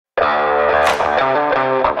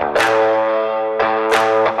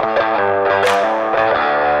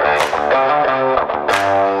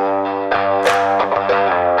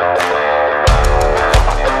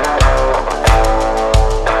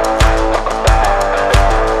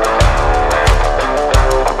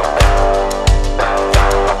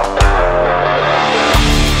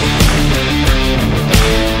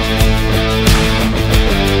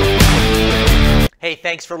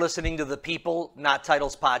Thanks for listening to the People, Not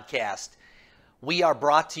Titles podcast. We are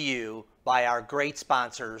brought to you by our great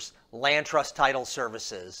sponsors, Land Trust Title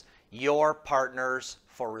Services, your partners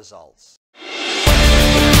for results.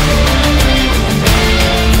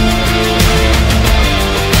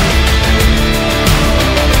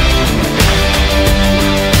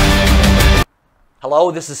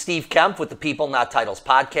 Hello, this is Steve Kemp with the People, Not Titles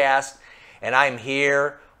podcast, and I'm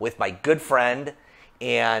here with my good friend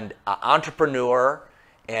and entrepreneur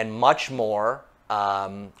and much more,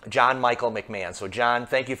 John Michael McMahon. So, John,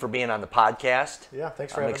 thank you for being on the podcast. Yeah,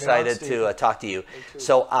 thanks for having me on, I'm excited to talk to you.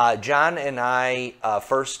 So, John and I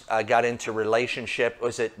first got into relationship,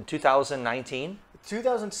 was it in 2019?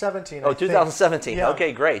 2017. Oh, 2017. Yeah.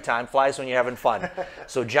 Okay, great. Time flies when you're having fun.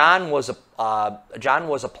 So, John was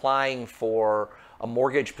applying for a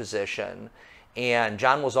mortgage position, and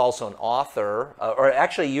John was also an author, or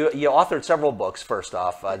actually you authored several books first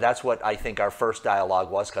off. That's what I think our first dialogue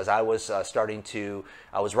was, because I was I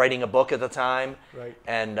was writing a book at the time. Right.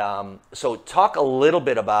 And so talk a little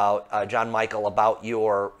bit about, John Michael, about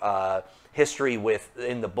your history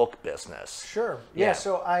in the book business. Sure. Yeah.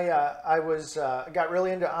 So I got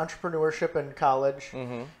really into entrepreneurship in college,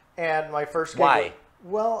 and my first gig.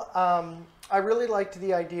 Why? I really liked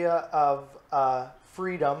the idea of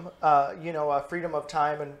freedom, freedom of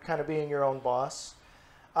time and kind of being your own boss.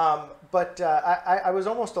 But I was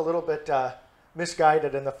almost a little bit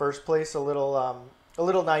misguided in the first place, a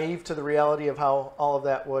little naive to the reality of how all of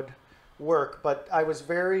that would work. But I was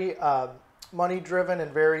very money driven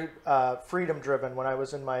and very freedom driven when I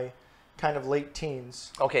was in my kind of late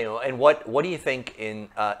teens. Okay, and what do you think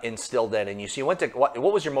instilled that in you? So you went to what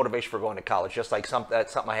was your motivation for going to college? Just like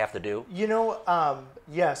that's something I have to do?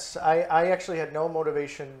 Yes, I actually had no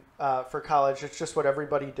motivation for college. It's just what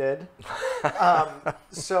everybody did. I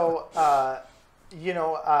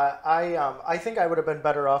think I would have been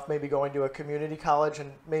better off maybe going to a community college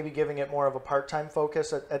and maybe giving it more of a part-time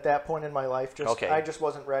focus at that point in my life. I just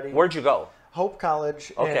wasn't ready. Where'd you go? Hope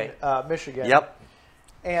College in Michigan. Yep.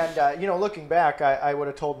 And, looking back, I would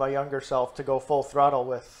have told my younger self to go full throttle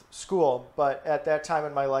with school. But at that time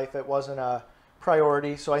in my life, it wasn't a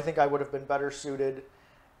priority. So I think I would have been better suited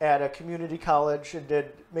at a community college and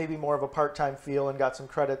did maybe more of a part-time feel and got some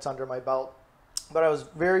credits under my belt. But I was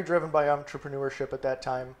very driven by entrepreneurship at that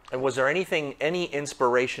time. And was there any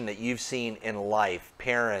inspiration that you've seen in life,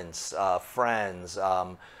 parents, friends,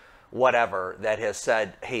 whatever, that has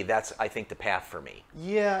said, hey, that's, I think, the path for me?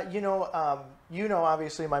 Yeah,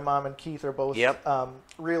 obviously my mom and Keith are both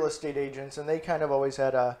real estate agents, and they kind of always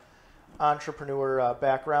had a entrepreneur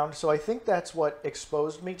background. So I think that's what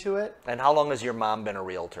exposed me to it. And how long has your mom been a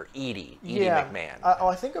realtor? Edie McMahon.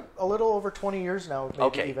 I think a little over 20 years now,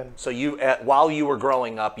 maybe even. So you, while you were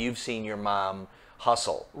growing up, you've seen your mom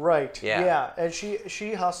hustle. Right, yeah. And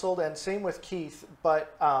she hustled, and same with Keith.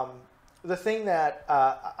 But the thing that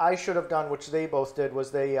I should have done, which they both did,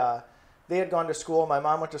 was they had gone to school. My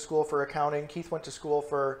mom went to school for accounting. Keith went to school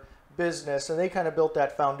for business, and they kind of built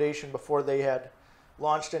that foundation before they had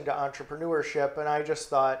launched into entrepreneurship. And I just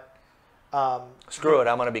thought, screw it,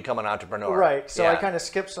 I'm going to become an entrepreneur. Right. So I kind of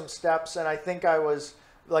skipped some steps, and I think I was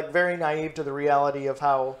like very naive to the reality of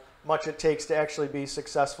how much it takes to actually be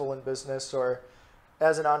successful in business or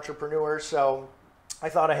as an entrepreneur. So I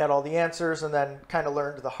thought I had all the answers, and then kind of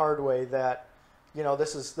learned the hard way that,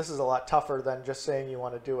 this is a lot tougher than just saying you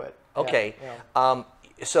want to do it. Okay.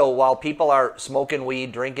 So while people are smoking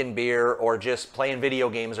weed, drinking beer, or just playing video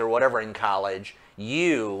games or whatever in college,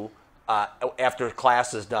 you, after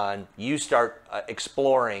class is done, you start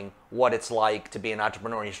exploring what it's like to be an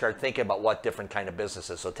entrepreneur, and you start thinking about what different kind of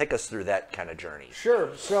businesses. So take us through that kind of journey.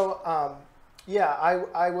 Sure. So,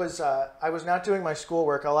 I was not doing my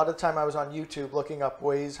schoolwork. A lot of the time I was on YouTube looking up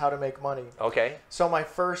ways how to make money. Okay. So my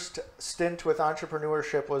first stint with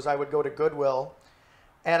entrepreneurship was I would go to Goodwill,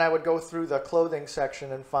 and I would go through the clothing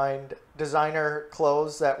section and find designer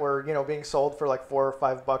clothes that were, being sold for like $4 or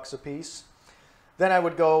 $5 a piece. Then I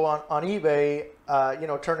would go on eBay,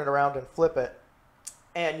 turn it around and flip it.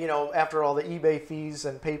 And, after all the eBay fees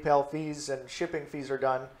and PayPal fees and shipping fees are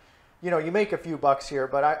done, you make a few bucks here,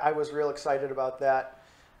 but I was real excited about that.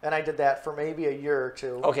 And I did that for maybe a year or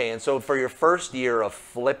two. Okay, and so for your first year of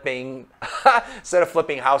flipping, instead of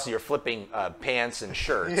flipping houses, you're flipping pants and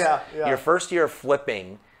shirts. Yeah. Your first year of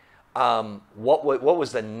flipping, what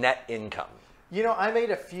was the net income? I made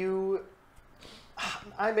a few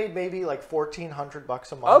I made maybe like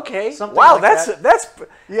 $1,400 a month. Okay. Something Wow, like that. that's.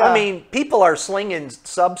 Yeah. I mean, people are slinging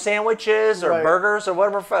sub sandwiches or Right. burgers or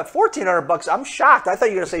whatever. For $1,400. I'm shocked. I thought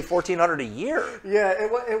you were gonna say $1,400 a year. Yeah,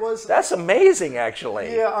 it was. That's amazing,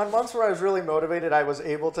 actually. Yeah, on months where I was really motivated, I was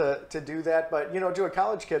able to do that. But to a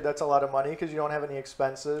college kid, that's a lot of money because you don't have any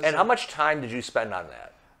expenses. And how much time did you spend on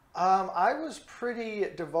that? I was pretty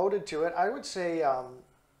devoted to it. I would say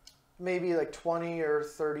maybe like 20 or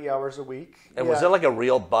 30 hours a week. And was there like a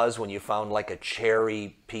real buzz when you found like a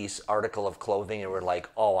cherry piece article of clothing and were like,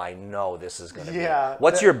 oh, I know this is going to be.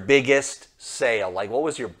 What's your biggest sale? Like, what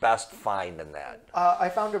was your best find in that? I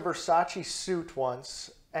found a Versace suit once,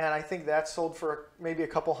 and I think that sold for maybe a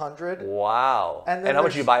couple hundred. Wow. And how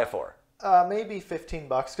much did you buy it for? Maybe $15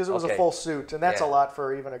 because it was a full suit, and that's a lot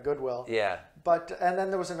for even a Goodwill. Yeah. And then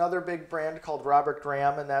there was another big brand called Robert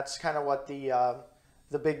Graham, and that's kind of what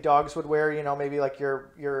the big dogs would wear, maybe like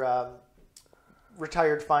your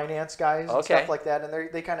retired finance guys and stuff like that.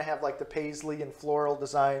 And they kind of have like the paisley and floral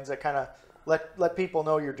designs that kind of let people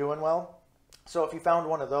know you're doing well. So if you found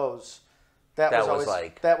one of those, that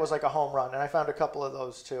was like a home run. And I found a couple of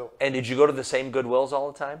those too. And did you go to the same Goodwills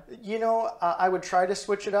all the time? I would try to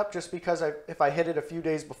switch it up just because if I hit it a few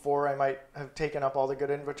days before, I might have taken up all the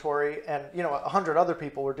good inventory. And, 100 other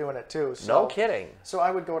people were doing it too. So, no kidding. So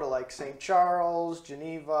I would go to like St. Charles,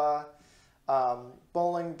 Geneva,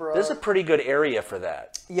 Bolingbrook. There's a pretty good area for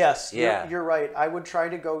that. Yes, you're right. I would try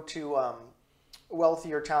to go to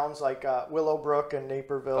wealthier towns like Willowbrook and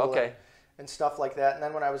Naperville and stuff like that. And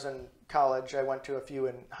then when I was in college, I went to a few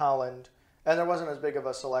in Holland, and there wasn't as big of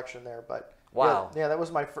a selection there. But wow, that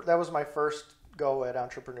was my first go at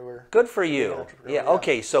entrepreneur. Good for you. Yeah.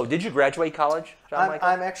 Okay. So did you graduate college, John Michael?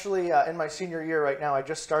 I'm actually in my senior year right now. I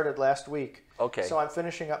just started last week. Okay. So I'm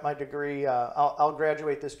finishing up my degree. I'll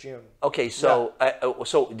graduate this June. Okay. So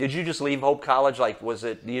so did you just leave Hope College? Like, was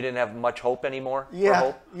it you didn't have much hope anymore? Yeah. For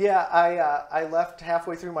Hope? Yeah. I left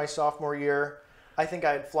halfway through my sophomore year. I think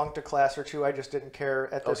I had flunked a class or two. I just didn't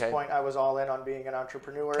care at this point. I was all in on being an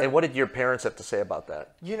entrepreneur. And what did your parents have to say about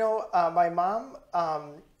that? My mom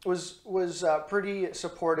was pretty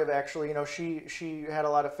supportive, actually. She had a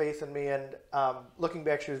lot of faith in me, and looking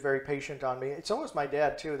back, she was very patient on me. So was my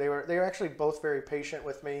dad too. They were actually both very patient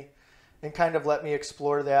with me, and kind of let me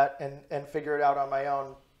explore that and figure it out on my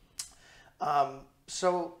own.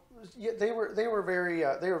 Yeah, they were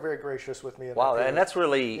very gracious with me. Wow, and that's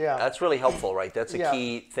really helpful, right? That's a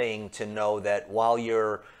key thing to know, that while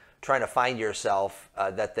you're trying to find yourself,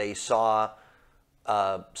 that they saw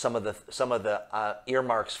some of the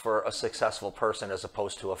earmarks for a successful person as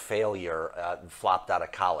opposed to a failure, flopped out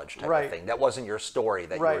of college type of thing. That wasn't your story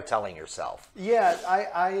that you were telling yourself. Yeah,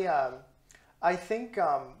 I think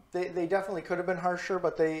they definitely could have been harsher,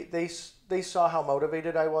 but they saw how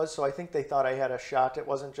motivated I was, so I think they thought I had a shot. It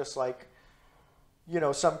wasn't just like,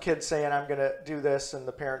 some kid saying I'm going to do this and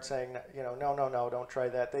the parent saying, no, don't try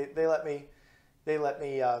that. They let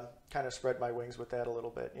me kind of spread my wings with that a little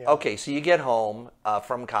bit. Okay, so you get home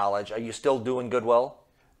from college. Are you still doing Goodwill?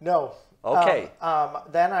 No. Okay.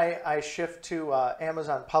 Then I shift to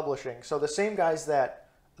Amazon Publishing. So the same guys that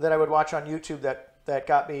I would watch on YouTube that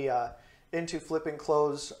got me into flipping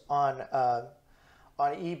clothes on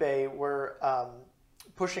eBay were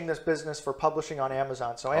pushing this business for publishing on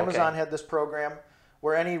Amazon. So Amazon had this program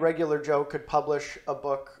where any regular Joe could publish a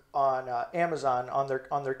book on Amazon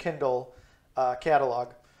on their Kindle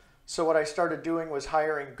catalog. So what I started doing was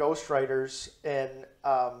hiring ghostwriters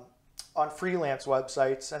on freelance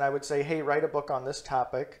websites, and I would say, hey, write a book on this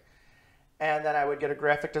topic. And then I would get a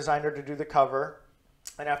graphic designer to do the cover.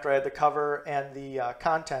 And after I had the cover and the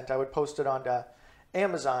content, I would post it onto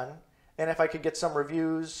Amazon. And if I could get some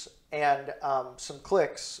reviews and some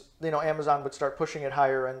clicks, Amazon would start pushing it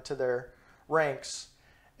higher into their ranks.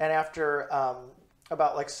 And after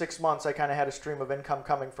about like 6 months, I kind of had a stream of income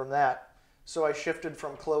coming from that. So I shifted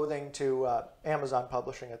from clothing to Amazon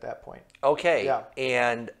Publishing at that point. Okay. Yeah.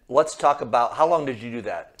 And let's talk about, how long did you do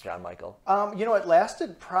that, John Michael? It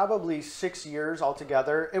lasted probably 6 years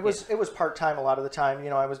altogether. It was part-time a lot of the time.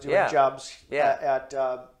 I was doing jobs at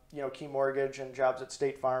Key Mortgage and jobs at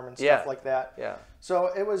State Farm and stuff like that. Yeah.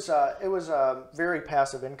 So it was a very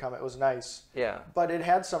passive income. It was nice. Yeah. But it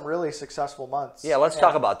had some really successful months. Yeah. Let's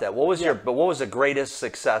talk about that. What was what was the greatest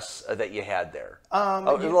success that you had there?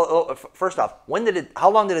 First off, how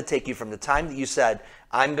long did it take you from the time that you said,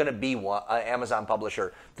 I'm going to be an Amazon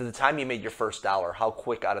publisher, to the time you made your first dollar? How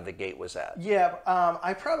quick out of the gate was that? Yeah,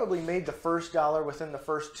 I probably made the first dollar within the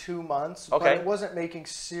first 2 months, but it wasn't making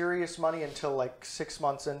serious money until like 6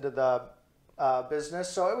 months into the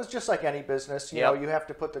business. So it was just like any business. You know, you have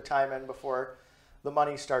to put the time in before the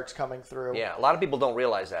money starts coming through. Yeah, a lot of people don't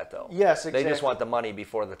realize that, though. Yes, exactly. They just want the money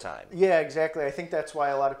before the time. Yeah, exactly. I think that's why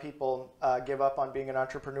a lot of people give up on being an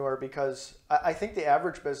entrepreneur, because I think the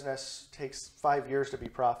average business takes 5 years to be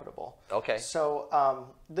profitable. Okay. So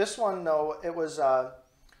this one, though, it was,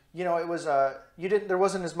 there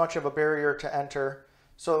wasn't as much of a barrier to enter,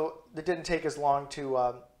 so it didn't take as long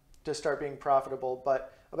to start being profitable.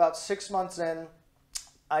 But about 6 months in,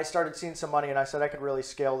 I started seeing some money, and I said I could really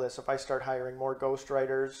scale this if I start hiring more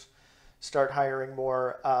ghostwriters, start hiring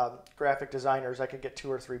more graphic designers. I could get 2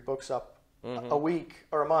 or 3 books up a week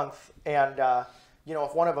or a month, and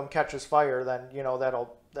if one of them catches fire, then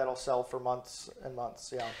that'll sell for months and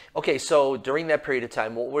months. Yeah. Okay, so during that period of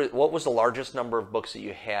time, what was the largest number of books that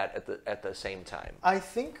you had at the same time? I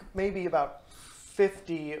think maybe about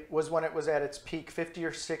 50 was when it was at its peak, 50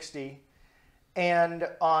 or 60. And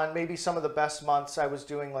on maybe some of the best months, I was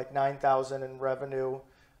doing like 9,000 in revenue,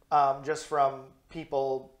 just from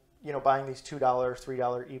people, buying these $2,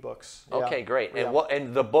 $3 ebooks. Yeah. Okay, great. Yeah.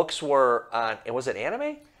 And the books were on, was it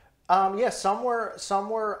anime? Yeah, some were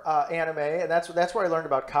anime, and that's where I learned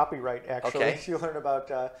about copyright. Actually, Okay. You learn about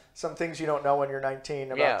some things you don't know when you're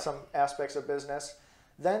 19 about some aspects of business.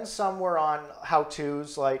 Then some were on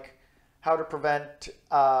how-tos, like how to prevent.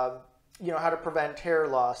 How to prevent hair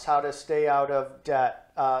loss, how to stay out of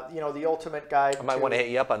debt, the ultimate guide. I might want to hit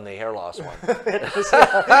you up on the hair loss one.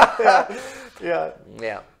 Yeah.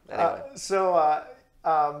 Yeah. Anyway.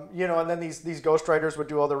 And then these ghostwriters would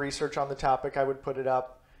do all the research on the topic. I would put it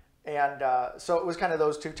up. And so it was kind of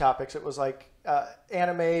those 2 topics. It was like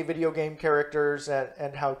anime, video game characters,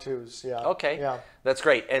 and how-tos. Yeah. Okay. Yeah. That's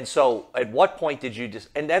great. And so at what point did you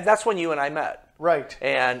and that's when you and I met. Right.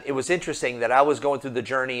 And it was interesting that I was going through the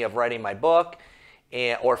journey of writing my book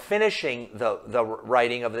or finishing the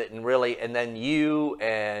writing of it, and then you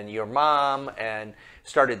and your mom and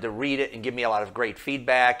started to read it and give me a lot of great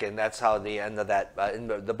feedback, and that's how the end of that and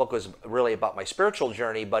the book was really about my spiritual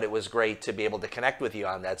journey, but it was great to be able to connect with you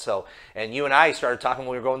on that. So, and you and I started talking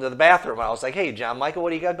when we were going to the bathroom, and I was like, hey, John Michael, what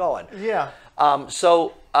do you got going? Yeah.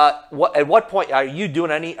 At what point are you doing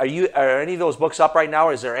are any of those books up right now?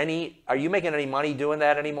 Or are you making any money doing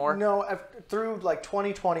that anymore? No, through like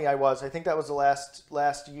 2020 I think that was the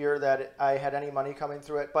last year that I had any money coming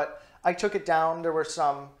through it, but I took it down. There were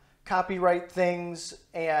some copyright things,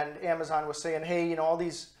 and Amazon was saying, hey, all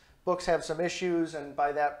these books have some issues, and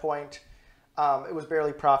by that point it was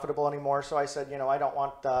barely profitable anymore. So I said, I don't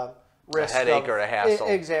want the risk, a headache or a hassle.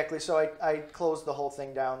 Exactly. So I closed the whole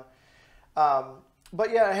thing down.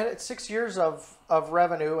 But yeah, I had 6 years of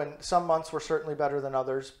revenue, and some months were certainly better than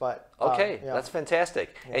others. But okay, yeah. That's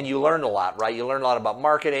fantastic. Yeah. And you learned a lot, right? You learned a lot about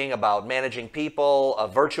marketing, about managing people,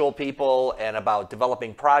 virtual people, and about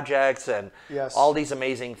developing projects, and all these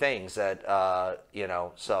amazing things that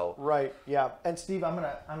So right, yeah. And Steve, I'm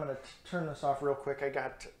gonna turn this off real quick.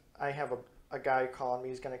 I have a guy calling me.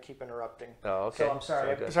 He's gonna keep interrupting. Oh, okay. So I'm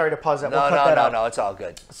sorry. Sorry to pause that. No, it's all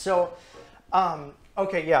good. So.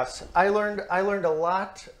 Okay, yes. I learned a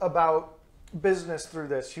lot about business through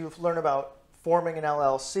this. You learn about forming an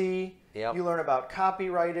LLC. Yep. You learn about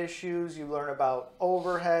copyright issues. You learn about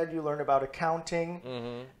overhead. You learn about accounting.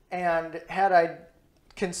 Mm-hmm. And had I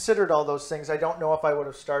considered all those things, I don't know if I would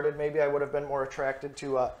have started. Maybe I would have been more attracted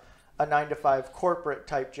to a 9-to-5 corporate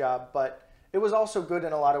type job. But it was also good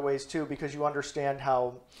in a lot of ways too, because you understand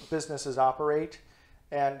how businesses operate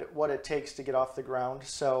and what it takes to get off the ground.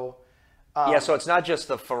 So. So it's not just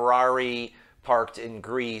the Ferrari parked in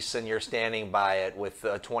Greece and you're standing by it with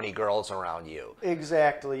 20 girls around you.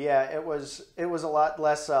 Exactly. Yeah, it was a lot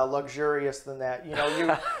less luxurious than that.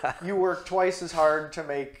 You work twice as hard to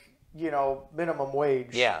make minimum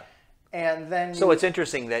wage. Yeah. And then so it's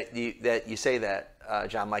interesting that you say that,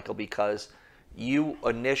 John Michael, because you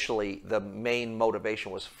initially the main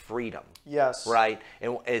motivation was freedom. Yes. Right.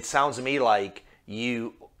 And it sounds to me like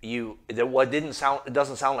it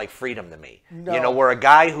doesn't sound like freedom to me. No. We're a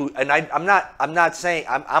guy who, and I'm not saying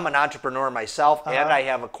I'm an entrepreneur myself, and I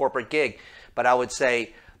have a corporate gig, but I would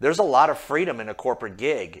say there's a lot of freedom in a corporate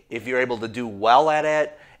gig if you're able to do well at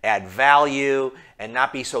it, add value, and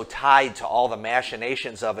not be so tied to all the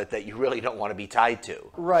machinations of it that you really don't want to be tied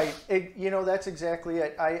to. Right. That's exactly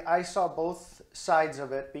it. I saw both sides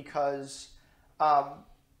of it, because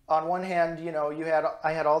on one hand,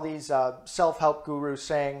 I had all these self-help gurus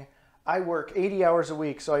saying, I work 80 hours a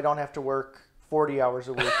week so I don't have to work 40 hours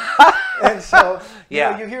a week. And so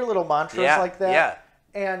you hear little mantras like that. Yeah.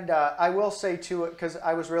 And I will say too, because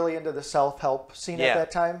I was really into the self-help scene at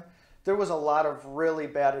that time, there was a lot of really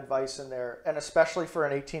bad advice in there, and especially for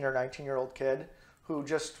an 18 or 19-year-old kid who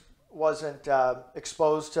just wasn't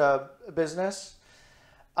exposed to business.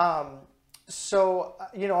 So,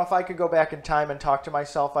 if I could go back in time and talk to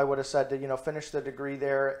myself, I would have said to, finish the degree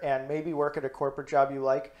there and maybe work at a corporate job you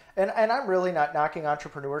like. And I'm really not knocking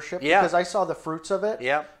entrepreneurship because I saw the fruits of it,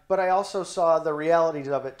 but I also saw the realities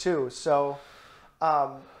of it too. So,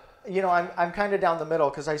 I'm kind of down the middle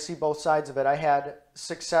because I see both sides of it. I had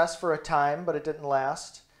success for a time, but it didn't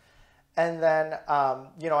last. And then,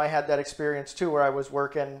 I had that experience too where I was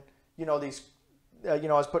working, these I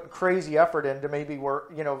was putting crazy effort in to maybe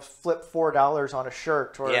work, flip $4 on a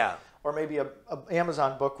shirt, or maybe a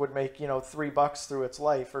Amazon book would make $3 through its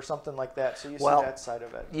life or something like that. So you see that side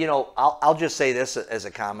of it. I'll just say this as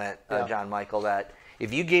a comment, John Michael, that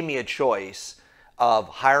if you gave me a choice of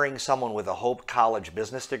hiring someone with a Hope College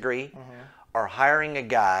business degree or hiring a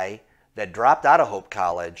guy that dropped out of Hope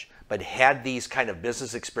College but had these kind of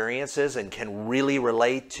business experiences and can really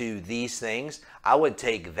relate to these things, I would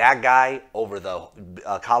take that guy over the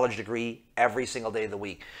college degree every single day of the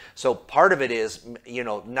week. So part of it is,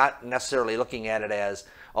 not necessarily looking at it as,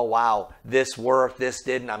 oh, wow, this worked, this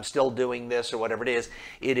didn't, I'm still doing this or whatever it is.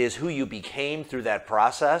 It is who you became through that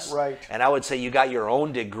process. Right. And I would say you got your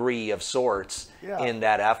own degree of sorts in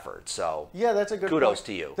that effort. So that's a good kudos point.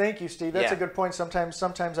 to you. Thank you, Steve. That's a good point.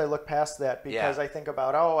 Sometimes I look past that because I think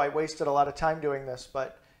about, I wasted a lot of time doing this,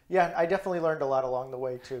 but I definitely learned a lot along the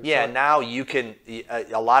way too. Yeah, so now you can,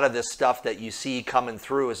 a lot of this stuff that you see coming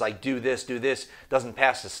through is like, do this, doesn't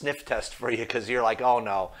pass the sniff test for you because you're like, oh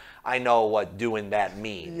no, I know what doing that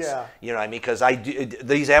means. Yeah. You know what I mean? Because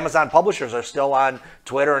these Amazon publishers are still on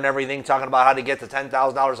Twitter and everything talking about how to get to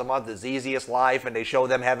 $10,000 a month, the easiest life, and they show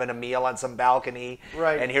them having a meal on some balcony.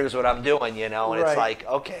 Right. And here's what I'm doing, and it's like,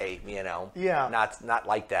 okay, not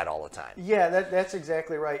like that all the time. Yeah, that's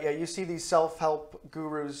exactly right. Yeah, you see these self-help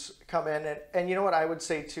gurus come in, and you know what I would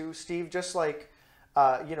say too, Steve, just like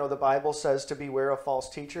the Bible says to beware of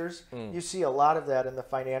false teachers. You see a lot of that in the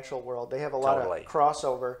financial world. They have a lot of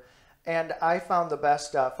crossover. And I found the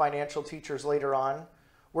best financial teachers later on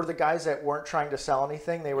were the guys that weren't trying to sell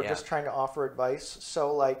anything. They were just trying to offer advice.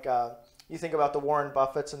 So like you think about the Warren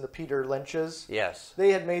Buffetts and the Peter Lynches. Yes. They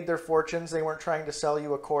had made their fortunes. They weren't trying to sell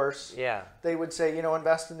you a course. Yeah. They would say,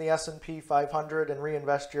 invest in the S&P 500 and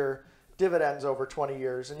reinvest your dividends over 20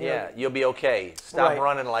 years. And you'll be okay. Stop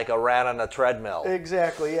running like a rat on a treadmill.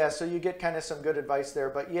 Exactly. Yeah. So you get kind of some good advice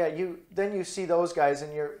there. But then you see those guys,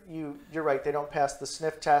 and you're right. They don't pass the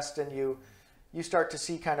sniff test, and you start to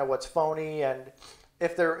see kind of what's phony. And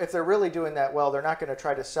if they're really doing that well, they're not going to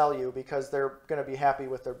try to sell you because they're going to be happy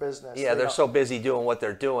with their business. Yeah, they're so busy doing what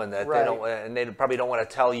they're doing that they don't, and they probably don't want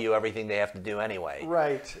to tell you everything they have to do anyway.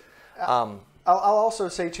 Right. I'll also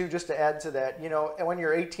say, too, just to add to that, when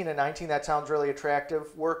you're 18 and 19, that sounds really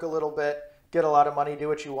attractive. Work a little bit, get a lot of money, do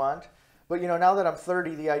what you want. But, now that I'm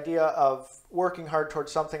 30, the idea of working hard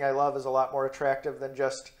towards something I love is a lot more attractive than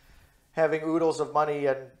just having oodles of money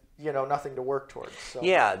and, nothing to work towards. So.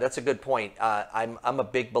 Yeah, that's a good point. I'm a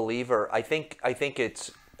big believer. I think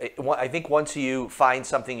once you find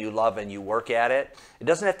something you love and you work at it, it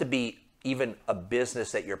doesn't have to be even a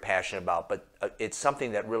business that you're passionate about, but it's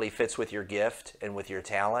something that really fits with your gift and with your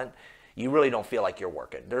talent. You really don't feel like you're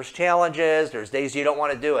working. There's challenges, there's days you don't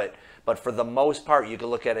want to do it, but for the most part, you can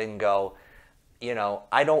look at it and go,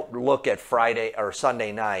 I don't look at Friday or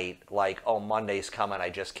Sunday night like, oh, Monday's coming,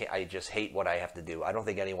 I just hate what I have to do. I don't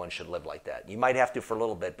think anyone should live like that. You might have to for a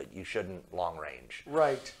little bit, but you shouldn't long range.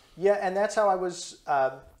 Right. Yeah, and that's how I was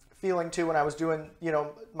feeling too when I was doing,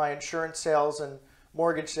 my insurance sales and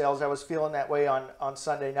mortgage sales. I was feeling that way on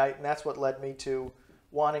Sunday night, and that's what led me to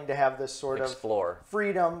wanting to have this sort of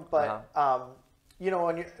freedom. But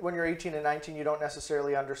when you're 18 and 19, you don't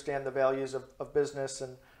necessarily understand the values of business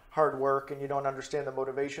and hard work, and you don't understand the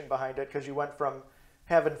motivation behind it because you went from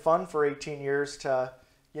having fun for 18 years to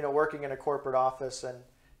working in a corporate office, and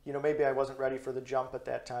maybe I wasn't ready for the jump at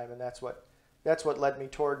that time, and that's what led me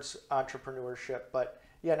towards entrepreneurship. But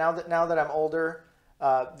now that I'm older,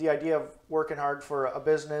 the idea of working hard for a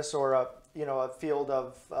business or a field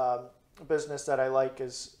of business that I like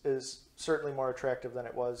is certainly more attractive than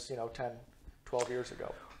it was 10, 12 years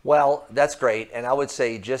ago. Well, that's great, and I would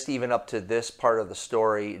say just even up to this part of the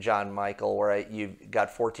story, John Michael, where you got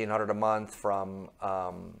 $1,400 a month from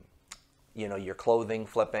your clothing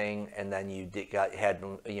flipping, and then you had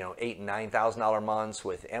 $8,000 and $9,000 months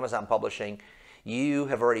with Amazon publishing. You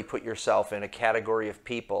have already put yourself in a category of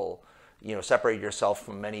people. Separate yourself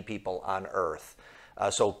from many people on earth.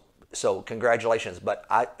 So So congratulations. But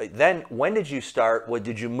then when did you start? What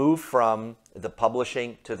did you move from the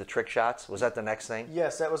publishing to the trick shots? Was that the next thing?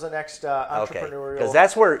 Yes, that was the next entrepreneurial. Because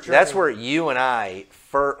that's where journey. you and I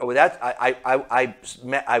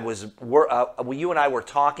you and I were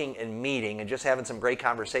talking and meeting and just having some great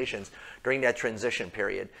conversations during that transition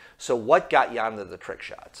period. So what got you onto the trick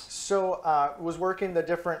shots? So was working the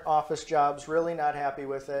different office jobs, really not happy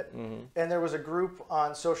with it, and there was a group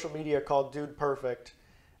on social media called Dude Perfect.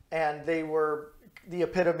 And they were the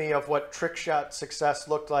epitome of what trick shot success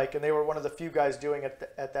looked like. And they were one of the few guys doing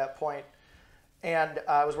it at that point. And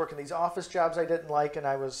I was working these office jobs I didn't like. And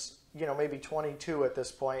I was, maybe 22 at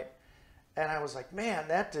this point. And I was like, man,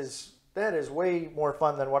 that is way more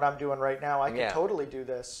fun than what I'm doing right now. I can totally do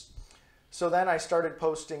this. So then I started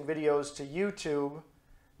posting videos to YouTube,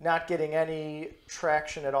 not getting any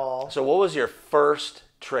traction at all. So what was your first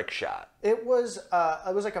trick shot? It was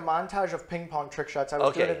like a montage of ping pong trick shots. I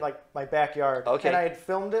was doing it in like my backyard. Okay. And I had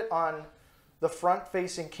filmed it on the front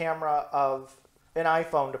facing camera of an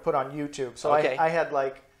iPhone to put on YouTube. So I had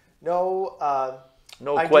like no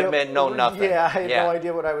equipment, no nothing. Yeah, I had no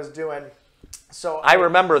idea what I was doing. So I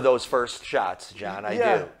remember those first shots, John. I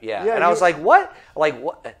do. Yeah. And I was like, what? Like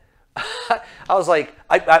what? I was like,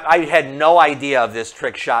 I had no idea of this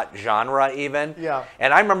trick shot genre even. Yeah.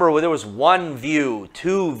 And I remember there was 1 view,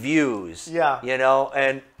 2 views. Yeah.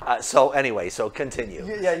 And so anyway, so continue.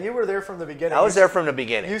 Yeah, you were there from the beginning. I was there from the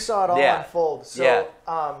beginning. You saw it all unfold. So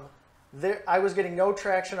Yeah. I was getting no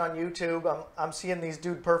traction on YouTube. I'm seeing these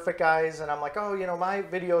Dude Perfect guys, and I'm like, oh, my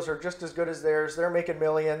videos are just as good as theirs. They're making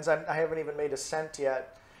millions. I haven't even made a cent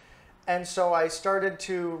yet. And so I started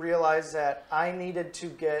to realize that I needed to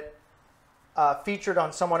get featured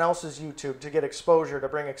on someone else's YouTube to get exposure, to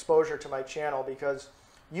bring exposure to my channel, because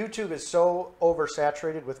YouTube is so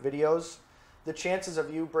oversaturated with videos. The chances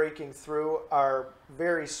of you breaking through are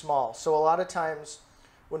very small. So a lot of times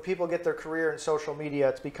when people get their career in social media,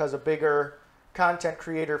 it's because a bigger content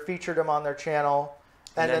creator featured them on their channel,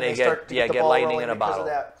 and then they start to get the ball lightning rolling in a because bottle. of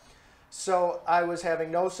that. So I was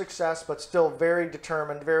having no success, but still very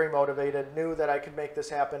determined, very motivated, knew that I could make this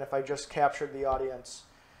happen if I just captured the audience.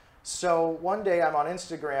 So one day I'm on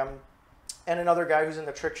Instagram, and another guy who's in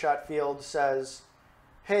the trick shot field says,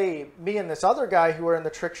 hey, me and this other guy who are in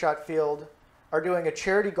the trick shot field are doing a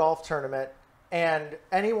charity golf tournament, and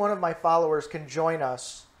any one of my followers can join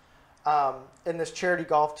us in this charity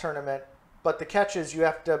golf tournament, but the catch is you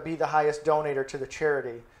have to be the highest donator to the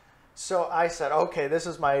charity. So I said, okay, this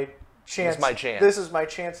is my chance. This is my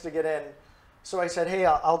chance to get in. So I said, hey,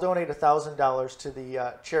 I'll donate $1,000 to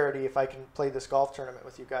the charity if I can play this golf tournament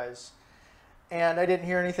with you guys. And I didn't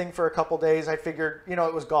hear anything for a couple days. I figured,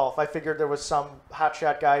 it was golf. I figured there was some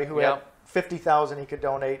hotshot guy who had $50,000 he could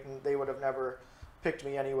donate, and they would have never picked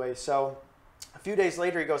me anyway. So a few days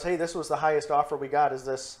later, he goes, hey, this was the highest offer we got. Is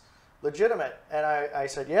this legitimate? And I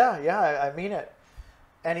said, yeah, I mean it.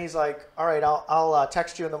 And he's like, all right, I'll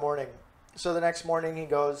text you in the morning. So the next morning he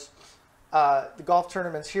goes, the golf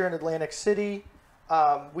tournament's here in Atlantic City.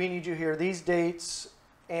 We need you here these dates,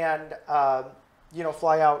 and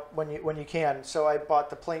fly out when you can. So I bought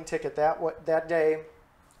the plane ticket that day.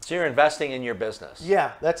 So you're investing in your business.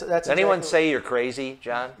 Yeah, that's. Does anyone say you're crazy,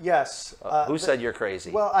 John? Yes. Who said you're crazy?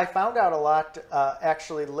 Well, I found out a lot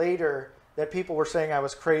actually later that people were saying I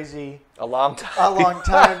was crazy a long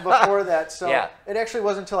time before that. So yeah. It actually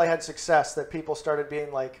wasn't until I had success that people started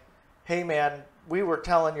being like, hey man, we were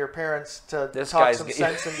telling your parents to talk some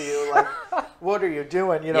sense into you. Like, what are you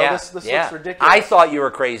doing? This looks ridiculous. I thought you were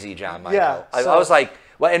crazy, John Michael. Yeah, I was like,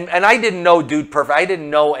 well, and I didn't know Dude Perfect. I didn't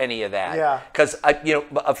know any of that. Yeah. Because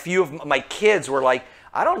a few of my kids were like,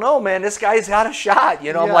 I don't know, man. This guy's got a shot.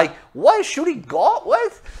 I'm like, what? Shooting golf?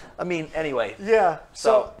 What? I mean, anyway. Yeah.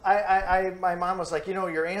 So my mom was like,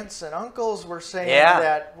 your aunts and uncles were saying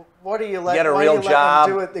that. What do you let? Get a real job.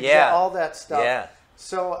 Them do it? All that stuff. Yeah.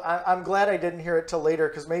 So I'm glad I didn't hear it till later,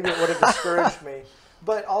 because maybe it would have discouraged me.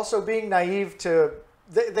 But also being naive to,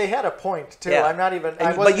 they had a point too. Yeah. I'm not even.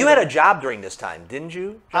 But you had a job during this time, didn't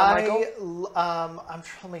you, John Michael? I'm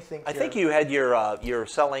trying to think. I think you had your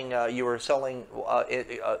selling. You were selling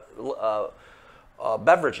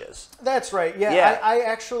beverages. That's right. Yeah. I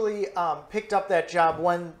actually picked up that job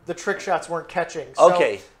when the trick shots weren't catching. So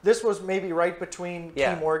okay. This was maybe right between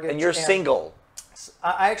Key Mortgage. And you're single.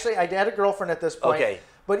 I had a girlfriend at this point. Okay.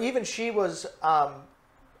 But even she was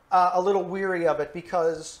a little weary of it,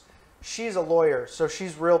 because she's a lawyer, so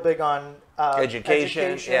she's real big on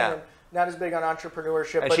education and not as big on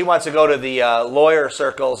entrepreneurship. And she wants to go to the lawyer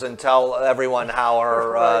circles and tell everyone how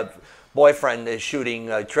her boyfriend is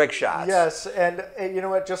shooting trick shots. Yes, and you know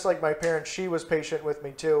what? Just like my parents, she was patient with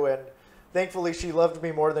me too. And thankfully she loved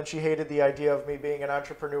me more than she hated the idea of me being an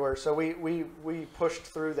entrepreneur. So we pushed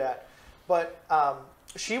through that. But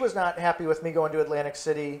she was not happy with me going to Atlantic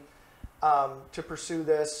City to pursue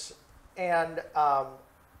this. And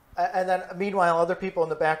then meanwhile, other people in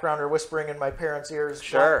the background are whispering in my parents' ears,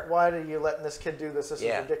 Sure. why are you letting this kid do this? This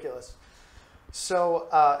Yeah. is ridiculous. So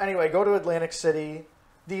anyway, go to Atlantic City.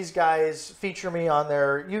 These guys feature me on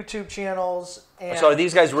their YouTube channels. And So are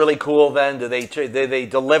these guys really cool then? Do they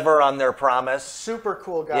deliver on their promise? super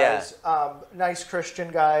cool guys. Nice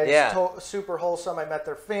Christian guys. Yeah. Super wholesome. I met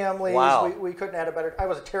their families. Wow. We couldn't add a better... I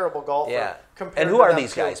was a terrible golfer. Yeah. Compared And who to are them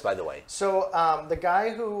these too. guys, by the way? So the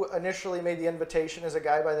guy who initially made the invitation is a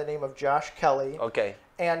guy by the name of Josh Kelly. Okay.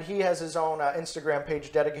 And he has his own Instagram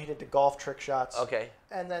page dedicated to golf trick shots. Okay.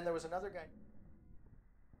 And then there was another guy...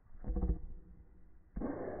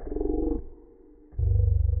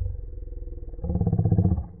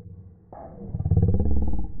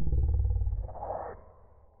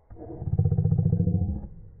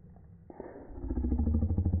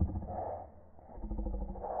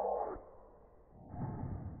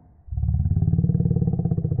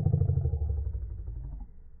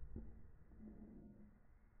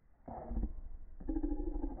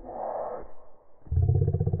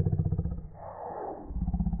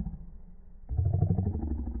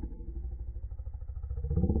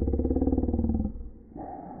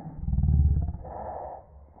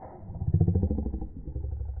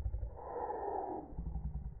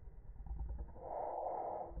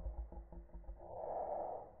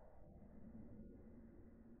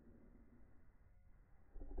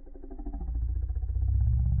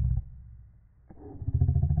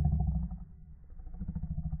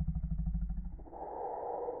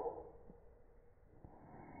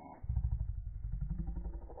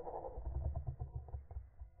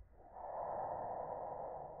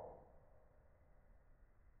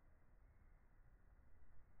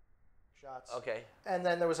 shots. Okay. And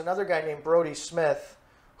then there was another guy named Brody Smith,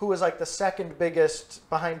 who was like the second biggest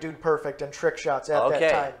behind Dude Perfect and trick shots at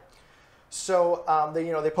that time. So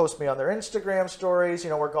they post me on their Instagram stories.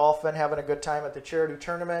 We're golfing, having a good time at the charity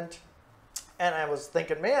tournament. And I was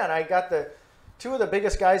thinking, man, I got the two of the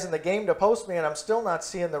biggest guys in the game to post me, and I'm still not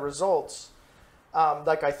seeing the results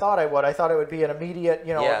like I thought I would. I thought it would be an immediate,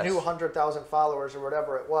 Yes. new 100,000 followers or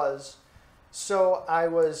whatever it was. So I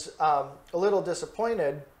was a little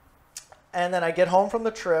disappointed. And then I get home from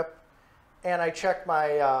the trip, and I check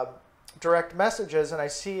my direct messages, and I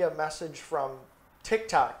see a message from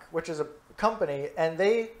TikTok, which is a company, and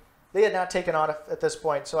they had not taken on at this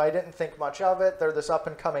point, so I didn't think much of it. They're this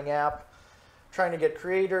up-and-coming app trying to get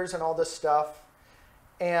creators and all this stuff.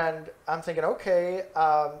 And I'm thinking, okay,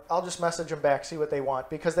 I'll just message them back, see what they want,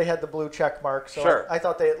 because they had the blue check mark. So Sure. I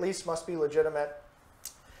thought they at least must be legitimate.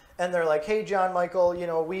 And they're like, hey, John Michael,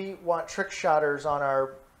 we want trick shotters on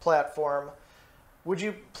our platform. Would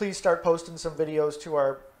you please start posting some videos to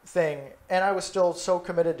our thing? And I was still so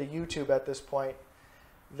committed to YouTube at this point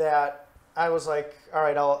that I was like, all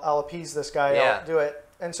right, I'll appease this guy. Yeah. I'll do it.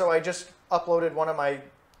 And so I just uploaded one of my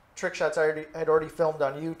trick shots I had already filmed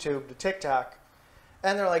on YouTube to TikTok.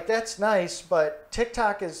 And they're like, that's nice, but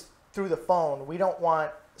TikTok is through the phone. We don't want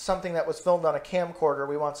something that was filmed on a camcorder.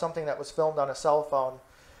 We want something that was filmed on a cell phone.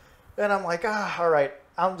 And I'm like, all right,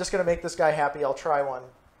 I'm just going to make this guy happy. I'll try one.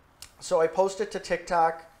 So I posted to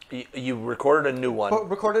TikTok. You recorded a new one.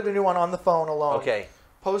 Recorded a new one on the phone alone. Okay.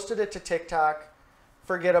 Posted it to TikTok.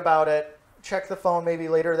 Forget about it. Check the phone maybe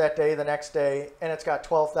later that day, the next day, and it's got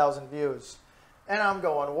 12,000 views. And I'm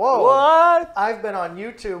going, whoa. What? I've been on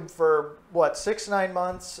YouTube for, 6-9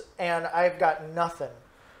 months, and I've got nothing.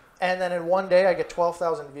 And then in one day, I get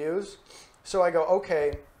 12,000 views. So I go,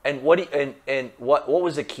 okay. And what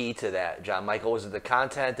was the key to that, John Michael? Was it the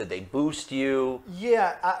content? Did they boost you?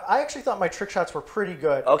 Yeah, I actually thought my trick shots were pretty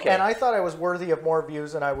good. Okay. And I thought I was worthy of more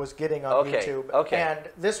views than I was getting on YouTube. Okay. And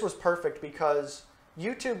this was perfect because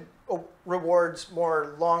YouTube rewards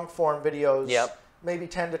more long-form videos. Yep. Maybe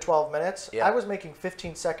 10 to 12 minutes. Yep. I was making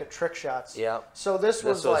 15-second trick shots. Yep. So this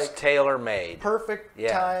was like tailor-made. perfect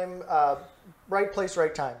time, right place,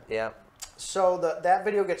 right time. Yeah. So that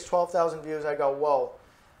video gets 12,000 views. I go, whoa.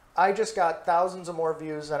 I just got thousands of more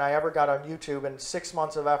views than I ever got on YouTube in 6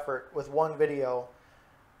 months of effort with one video.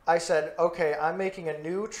 I said, okay, I'm making a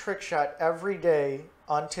new trick shot every day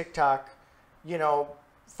on TikTok,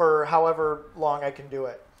 for however long I can do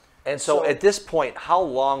it. And so at this point, how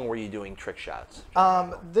long were you doing trick shots?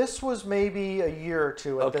 This was maybe a year or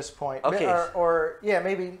two at this point. Okay. Or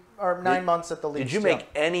 9 months at the least. Did you make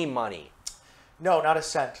any money? No, not a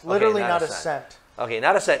cent. Literally not a cent. Okay,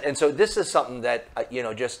 not a cent. And so this is something that,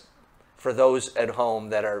 just for those at home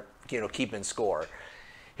that are, keeping score.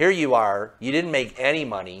 here you are, you didn't make any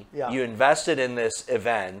money. Yeah. You invested in this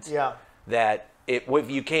event. Yeah. That if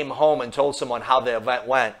you came home and told someone how the event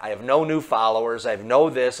went, I have no new followers, I have no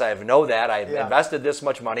this, I have no that, I've invested this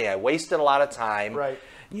much money, I wasted a lot of time. Right.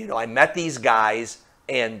 You know, I met these guys,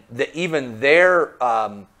 and even their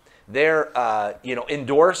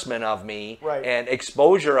endorsement of me and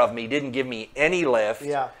exposure of me didn't give me any lift.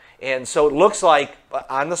 Yeah. And so it looks like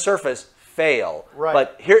on the surface, fail. Right.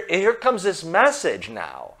 But here comes this message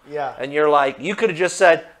now. Yeah. And you're like, you could have just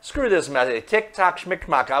said, screw this message, TikTok,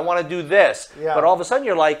 schmickmack, I want to do this. Yeah. But all of a sudden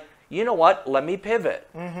you're like, you know what, let me pivot.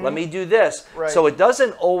 Let me do this. Right. So it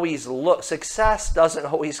doesn't always look, success doesn't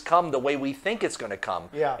always come the way we think it's going to come.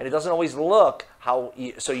 Yeah. And it doesn't always look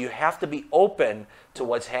so you have to be open to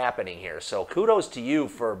what's happening here. So kudos to you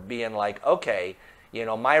for being like, okay, you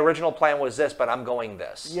know, my original plan was this, but I'm going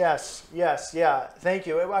this. Yes, yeah. Thank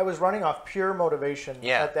you. I was running off pure motivation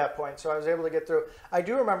at that point, so I was able to get through. I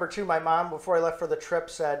do remember, too, my mom, before I left for the trip,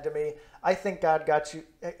 said to me, I think God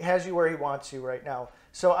has you where he wants you right now.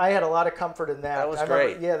 So I had a lot of comfort in that. That was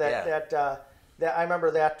great. That I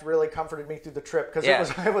remember that really comforted me through the trip, because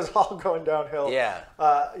it was all going downhill. Yeah.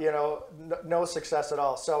 No success at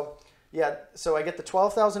all. So, so I get the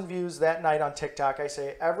 12,000 views that night on TikTok. I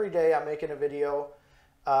say, every day I'm making a video.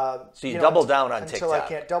 So you double down on until TikTok. I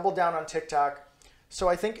can't double down on TikTok. So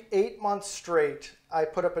I think 8 months straight, I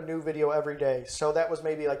put up a new video every day. So that was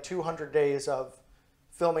maybe like 200 days of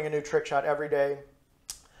filming a new trick shot every day.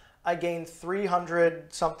 I gained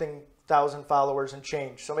 300-something thousand followers and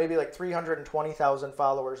change. So maybe like 320,000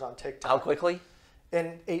 followers on TikTok. How quickly?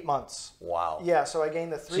 In 8 months. Wow. Yeah, so I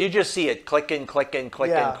gained the So you just see it clicking.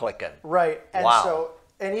 Right. And wow.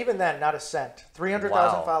 And even then, not a cent.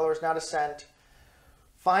 300,000 followers, not a cent.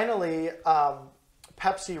 Finally,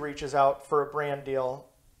 Pepsi reaches out for a brand deal,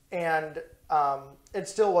 and it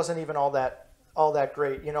still wasn't even all that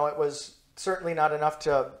great. You know, it was certainly not enough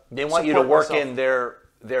to. They want you to work in their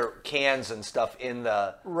cans and stuff in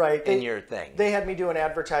the your thing. They had me do an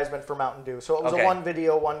advertisement for Mountain Dew, so it was a one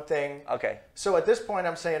video, one thing. Okay. So at this point,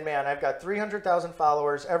 I'm saying, man, I've got 300,000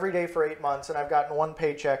 followers every day for 8 months, and I've gotten one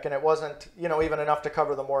paycheck, and it wasn't, even enough to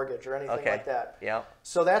cover the mortgage or anything like that. Yeah.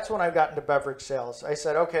 So that's when I got into beverage sales. I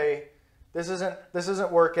said, okay, this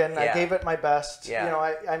isn't working. I gave it my best.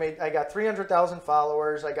 Yeah. I got 300,000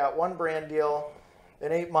 followers. I got one brand deal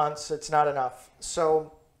in 8 months. It's not enough.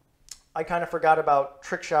 So I kind of forgot about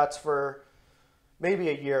trick shots for maybe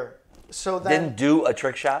a year. So then didn't do a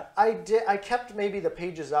trick shot? I did. I kept maybe the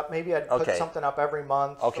pages up. Maybe I'd put something up every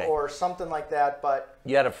month or something like that. But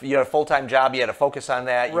you had a full-time job. You had to focus on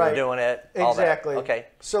that. You were doing it. All exactly. That. Okay.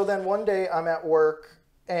 So then one day I'm at work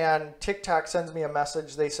and TikTok sends me a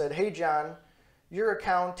message. They said, "Hey John, your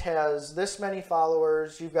account has this many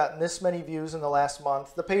followers. You've gotten this many views in the last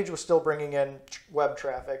month." The page was still bringing in web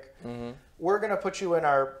traffic. Mm-hmm. We're going to put you in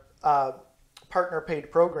our partner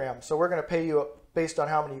paid program. So we're going to pay you based on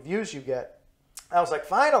how many views you get. I was like,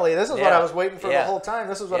 finally, this is what I was waiting for the whole time.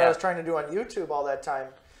 This is what I was trying to do on YouTube all that time.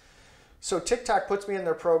 So TikTok puts me in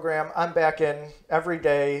their program. I'm back in every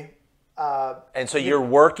day. And so you're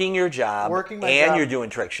working your job and you're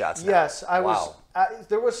doing trick shots now. Yes, I was.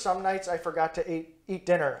 There was some nights I forgot to eat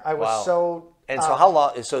dinner. I was so. And so how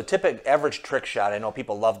long? So typical average trick shot. I know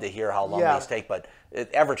people love to hear how long these take, but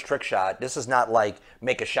average trick shot. This is not like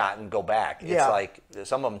make a shot and go back. It's like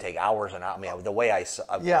some of them take hours and hours. I mean, the way I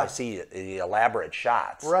see the elaborate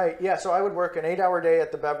shots. Right. Yeah. So I would work an 8-hour day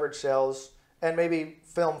at the beverage sales and maybe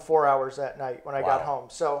film 4 hours at night when I got home.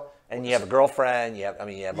 So. And you have a girlfriend. You have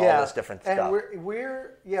all this different stuff. And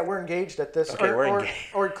we're engaged at this. Okay, we're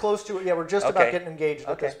engaged. Or close to it. Yeah, we're just about getting engaged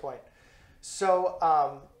at this point.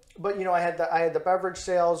 So, but I had the beverage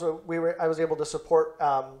sales. I was able to support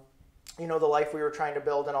the life we were trying to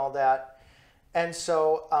build and all that. And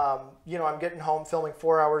so I'm getting home filming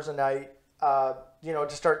 4 hours a night. To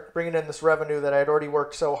start bringing in this revenue that I had already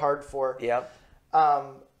worked so hard for. Yep.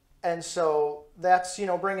 And so that's,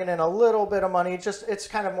 bringing in a little bit of money. It's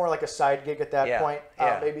kind of more like a side gig at that point.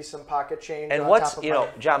 Maybe some pocket change. And what's,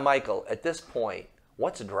 John Michael, at this point,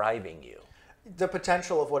 what's driving you? The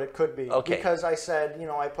potential of what it could be. Okay. Because I said,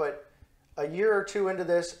 I put a year or two into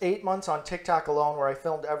this, 8 months on TikTok alone where I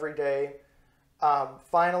filmed every day.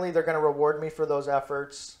 Finally, they're going to reward me for those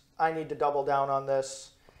efforts. I need to double down on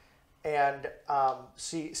this and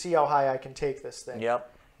see how high I can take this thing. Yep.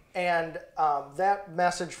 And that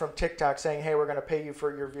message from TikTok saying, hey, we're going to pay you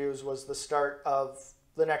for your views was the start of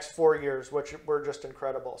the next 4 years, which were just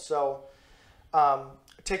incredible. So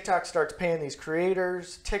TikTok starts paying these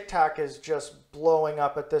creators. TikTok is just blowing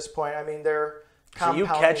up at this point. I mean, they're compounding.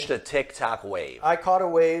 So you catch the TikTok wave. I caught a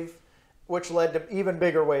wave. which led to even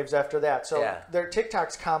bigger waves after that. So Yeah. their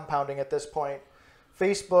TikTok's compounding at this point.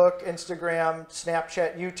 Facebook, Instagram,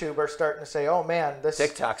 Snapchat, YouTube are starting to say, oh man, this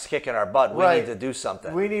TikTok's kicking our butt. We Right. need to do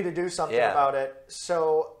something. we need to do something Yeah. about it.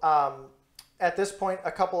 So at this point,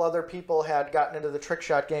 a couple other people had gotten into the trick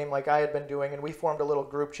shot game like I had been doing, and we formed a little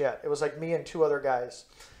group chat. It was like me and 2 other guys.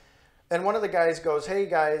 And one of the guys goes, hey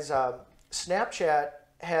guys, Snapchat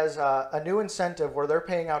has a new incentive where they're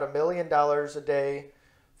paying out $1 million a day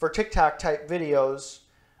for TikTok type videos.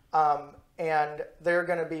 And they're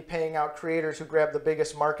going to be paying out creators who grab the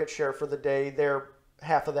biggest market share for the day, their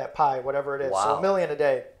half of that pie, whatever it is. Wow. So $1 million a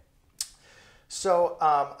day. So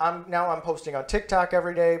I'm posting on TikTok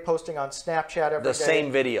every day, posting on Snapchat every day. The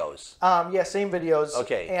same videos. Yeah, same videos.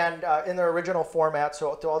 Okay. And in their original format,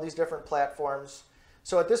 so to all these different platforms.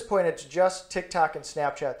 So at this point, it's just TikTok and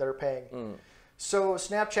Snapchat that are paying. So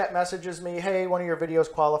Snapchat messages me, hey, one of your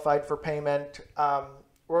videos qualified for payment.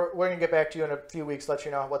 We're going to get back to you in a few weeks, let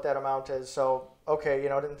you know what that amount is. So, okay,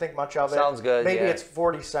 didn't think much of it. Sounds good. Maybe yeah. it's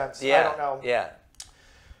 40 cents. Yeah. I don't know. Yeah.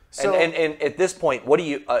 So, and at this point, what are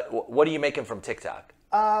you making from TikTok?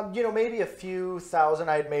 maybe a few thousand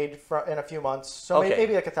I had made in a few months. So Okay.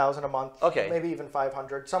 maybe like 1,000 a month. Okay. Maybe even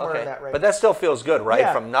 500, somewhere in that range. But that still feels good, right?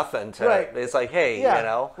 Yeah. From nothing to Right. it's like, hey,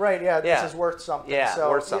 Yeah. Right. Yeah. Yeah. This is worth something. Yeah, So,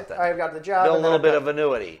 worth something. I've got the job. build a and then little I've bit got- of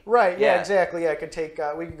annuity. Right. Yeah. Yeah. Exactly. Yeah. I could take.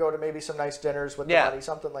 We could go to maybe some nice dinners with the Yeah. money,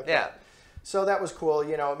 something like Yeah. that. So that was cool.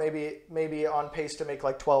 Maybe on pace to make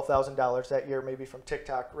like $12,000 that year, maybe from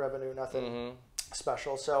TikTok revenue. Nothing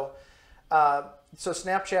special. So. So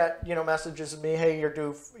Snapchat, messages me, hey, you're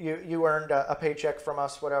due. You earned a paycheck from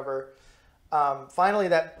us, whatever. Finally,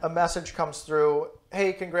 a message comes through.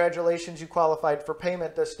 Hey, congratulations, you qualified for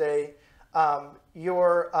payment this day.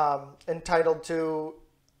 You're entitled to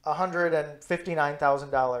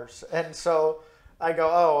 $159,000. And so I go,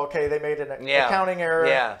 oh, okay, they made an accounting error.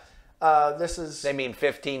 Yeah. This is. They mean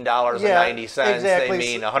 $15.90. Exactly.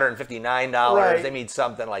 They mean $159. Right. They mean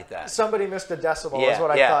something like that. Somebody missed a decimal, Yeah, is what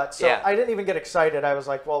I yeah, thought. So yeah. I didn't even get excited. I was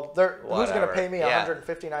like, well, who's going to Whatever. pay me Yeah.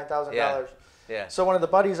 $159,000? Yeah. So one of the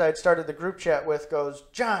buddies I had started the group chat with goes,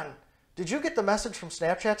 John, did you get the message from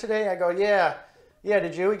Snapchat today? I go, yeah. Yeah,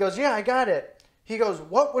 did you? He goes, yeah, I got it. He goes,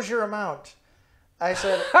 what was your amount? I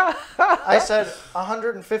said,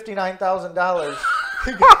 $159,000.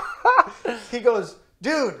 He goes,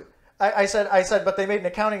 dude. I said, but they made an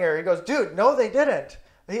accounting error. He goes, dude, no, they didn't.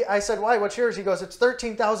 I said, why? What's yours? He goes, it's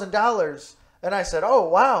 $13,000. And I said, oh,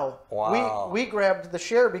 wow. Wow. We grabbed the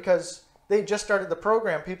share because they just started the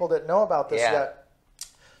program. People didn't know about this yet.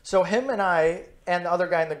 So him and I and the other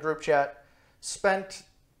guy in the group chat spent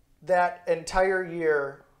that entire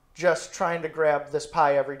year just trying to grab this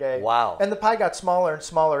pie every day. Wow. And the pie got smaller and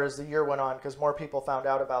smaller as the year went on because more people found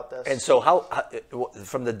out about this. And so how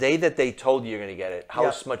from the day that they told you you're going to get it, how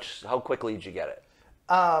Yeah. quickly did you get it?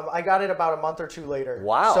 I got it about a month or two later.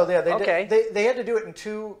 Wow. So yeah, Okay. they had to do it in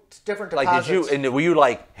 2 different Like, deposits. were you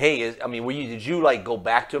like, hey, did you like go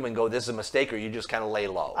back to them and go, this is a mistake, or you just kind of lay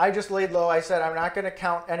low? I just laid low. I said, I'm not going to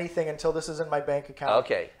count anything until this is in my bank account.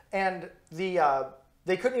 Okay. And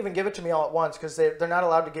they couldn't even give it to me all at once because they're not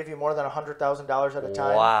allowed to give you more than $100,000 at a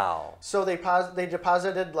time. Wow. So they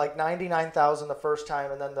deposited like $99,000 the first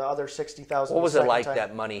time, and then the other $60,000. What was the it second like, time.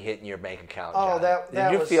 that money hitting your bank account? Oh, John? that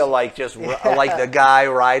did you was- feel like just like the guy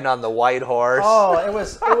riding on the white horse? Oh, that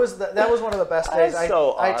was one of the best days. That's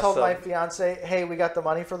so I told my awesome. fiance, hey, we got the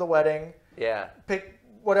money for the wedding. Yeah. Pick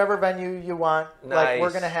whatever venue you want. Nice. Like,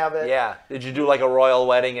 we're gonna have it. Yeah. Did you do like a royal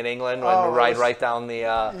wedding in England when Oh, you it ride was- right down the?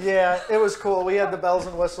 Yeah, it was cool. We had the bells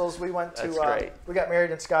and whistles. We went to. That's great. We got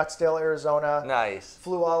married in Scottsdale, Arizona. Nice.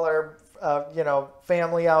 Flew all our,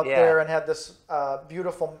 family out Yeah. there and had this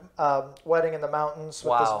beautiful wedding in the mountains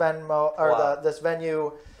with Wow. this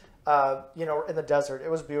venue, in the desert.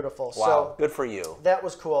 It was beautiful. Wow. So Good for you. that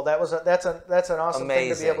was cool. That's an awesome thing to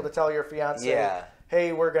Amazing. be able to tell your fiance. Yeah.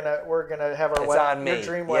 Hey, we're gonna have our It's wedding, on me. your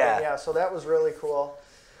dream wedding. Yeah. Yeah. So that was really cool.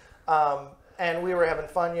 And we were having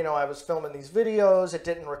fun. I was filming these videos. It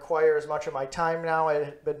didn't require as much of my time now.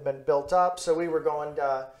 It had been built up. So we were going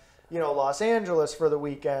to, Los Angeles for the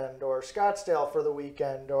weekend, or Scottsdale for the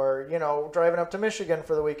weekend, or, driving up to Michigan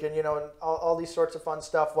for the weekend, and all these sorts of fun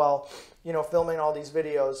stuff while, filming all these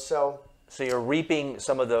videos. So you're reaping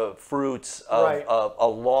some of the fruits of, Right.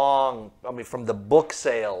 from the book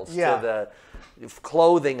sales Yeah. to the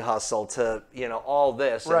clothing hustle to, all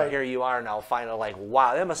this. And Right. here you are now finally like,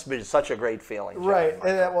 wow, that must have been such a great feeling. John. right,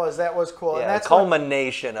 and that was cool. Yeah, And the that's what-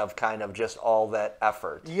 culmination of kind of just all that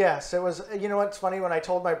effort. Yes, it was. You know what's funny? When I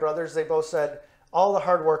told my brothers, they both said, all the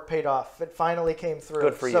hard work paid off. It finally came through.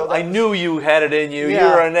 Good for you. I knew you had it in you. Yeah,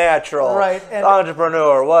 You're a natural. Right. And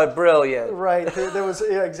entrepreneur. What brilliant. Right. There was,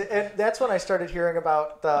 and that's when I started hearing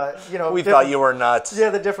about the, we thought you were nuts. Yeah,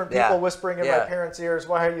 the different people whispering in my parents' ears,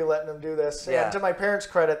 why are you letting them do this? Yeah. And to my parents'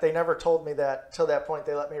 credit, they never told me that. Till that point,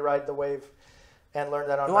 they let me ride the wave and learn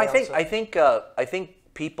that on my own. I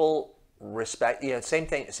think people respect,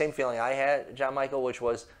 same feeling I had, John Michael, which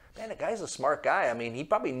was, man, the guy's a smart guy. I mean, he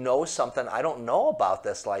probably knows something I don't know about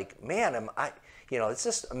this. Like, man, it's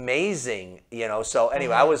just amazing, So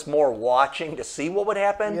anyway, I was more watching to see what would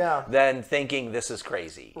happen than thinking this is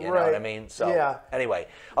crazy. You know what I mean? So anyway,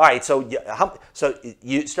 all right. So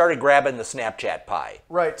you started grabbing the Snapchat pie.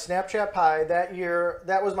 Right, Snapchat pie that year.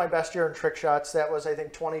 That was my best year in trick shots. That was, I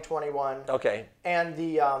think, 2021. Okay. And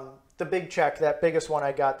the big check, that biggest one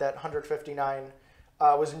I got, that 159.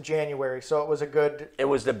 Was in January, so it was a good. It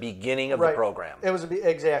was the beginning of the program. It was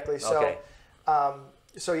exactly so. Okay.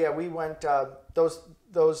 So yeah, we went.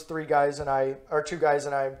 Those three guys and I, or two guys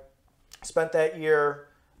and I, spent that year,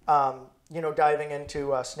 diving into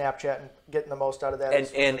Snapchat and getting the most out of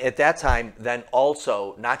that. And at that time, then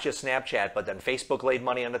also not just Snapchat, but then Facebook laid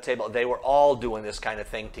money on the table. They were all doing this kind of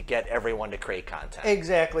thing to get everyone to create content.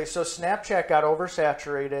 Exactly. So Snapchat got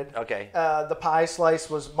oversaturated. Okay. The pie slice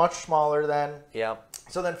was much smaller then. Yeah.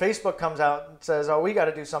 So then Facebook comes out and says, "Oh, we got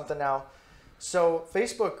to do something now." So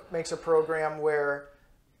Facebook makes a program where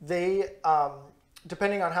they,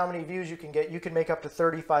 depending on how many views you can get, you can make up to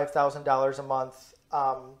 $35,000 a month.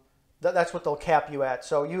 That's what they'll cap you at.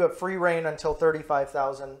 So you have free reign until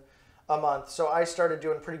 $35,000 a month. So I started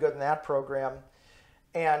doing pretty good in that program,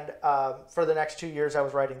 and for the next 2 years, I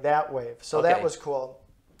was riding that wave. So that was cool.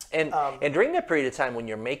 And during that period of time when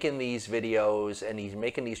you're making these videos and he's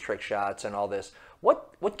making these trick shots and all this,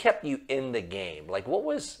 what kept you in the game? Like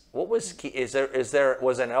was key?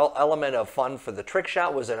 Was an element of fun for the trick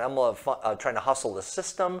shot? Was it an element of fun trying to hustle the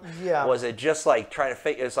system? Yeah. Was it just like trying to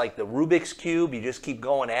figure? It's like the Rubik's cube. You just keep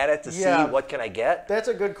going at it to see what can I get. That's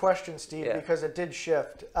a good question, Steve, because it did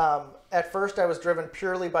shift. At first, I was driven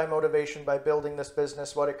purely by motivation, by building this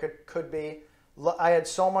business, what it could be. I had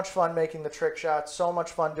so much fun making the trick shots, so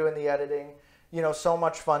much fun doing the editing, so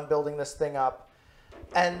much fun building this thing up.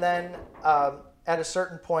 And then at a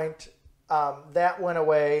certain point, that went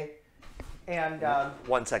away. And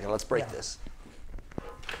 1 second, let's break this.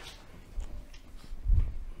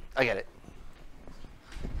 I get it.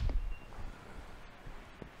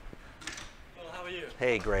 Well, how are you?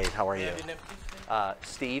 Hey, great. How are you? Your name, please?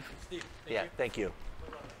 Steve. Steve. Thank you.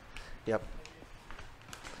 Yep.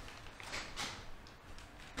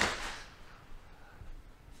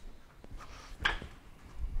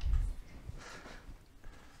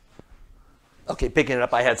 Okay, picking it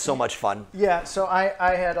up, I had so much fun. Yeah, so I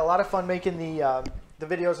had a lot of fun making the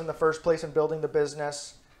videos in the first place and building the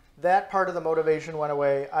business. That part of the motivation went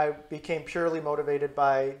away. I became purely motivated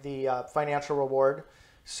by the financial reward.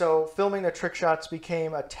 So filming the trick shots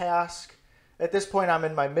became a task. At this point, I'm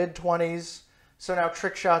in my mid-20s, so now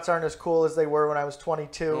trick shots aren't as cool as they were when I was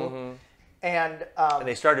 22. Mm-hmm. And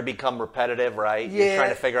they started to become repetitive, right? Yeah, you're trying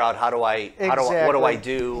to figure out what do I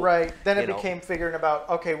do? Right. Then it became figuring about,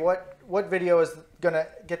 okay, what video is going to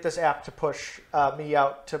get this app to push me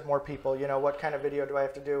out to more people? What kind of video do I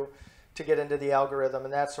have to do to get into the algorithm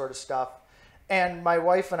and that sort of stuff? And my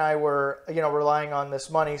wife and I were, relying on this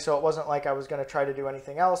money, so it wasn't like I was going to try to do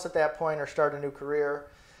anything else at that point or start a new career.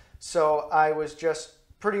 So I was just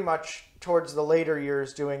pretty much towards the later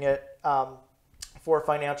years doing it for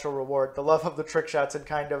financial reward. The love of the trick shots had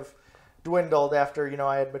kind of dwindled after,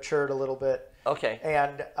 I had matured a little bit. Okay.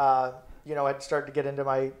 And, I'd started to get into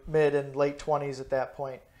my mid and late 20s at that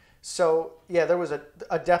point. So, yeah, there was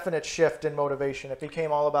a definite shift in motivation. It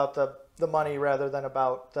became all about the money rather than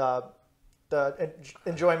about the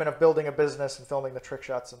enjoyment of building a business and filming the trick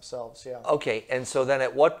shots themselves, yeah. Okay, and so then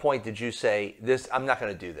at what point did you say, I'm not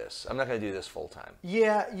going to do this. I'm not going to do this full time?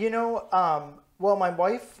 Yeah, well, my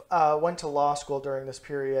wife went to law school during this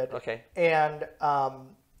period. Okay. And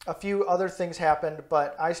a few other things happened,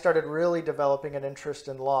 but I started really developing an interest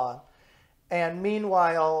in law. And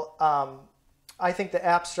meanwhile, I think the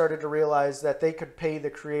apps started to realize that they could pay the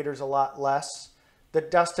creators a lot less. The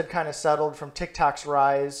dust had kind of settled from TikTok's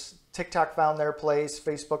rise. TikTok found their place,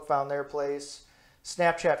 Facebook found their place,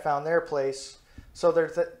 Snapchat found their place. So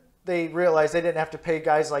they realized they didn't have to pay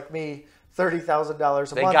guys like me $30,000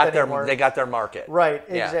 a month anymore. They got their market. Right,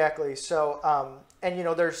 exactly. So,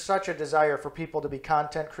 there's such a desire for people to be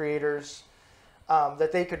content creators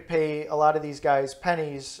that they could pay a lot of these guys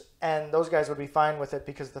pennies, and those guys would be fine with it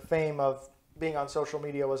because the fame of being on social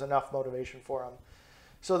media was enough motivation for them.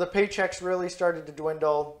 So the paychecks really started to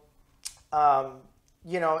dwindle.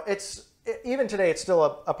 you know, even today it's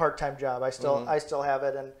still a part-time job. I still have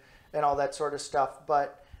it and all that sort of stuff.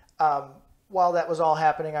 But while that was all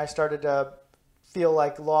happening, I started to feel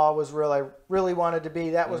like law was real. I really wanted to be.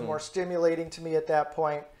 That was more stimulating to me at that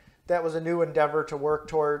point. That was a new endeavor to work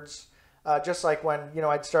towards. Just like when, you know,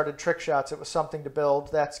 I'd started Trick Shots, it was something to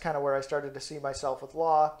build. That's kind of where I started to see myself with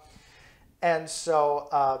law. And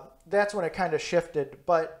so that's when it kind of shifted.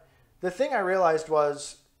 But the thing I realized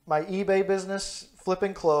was my eBay business,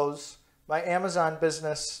 flipping clothes, my Amazon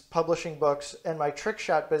business, publishing books, and my Trick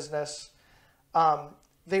Shot business,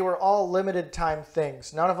 they were all limited time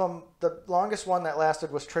things. None of them, the longest one that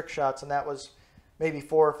lasted was Trick Shots, and that was maybe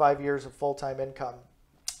 4 or 5 years of full-time income.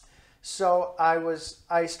 So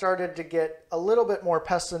I started to get a little bit more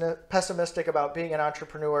pessimistic about being an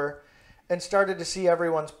entrepreneur, and started to see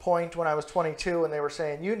everyone's point when I was 22 and they were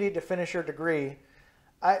saying, you need to finish your degree.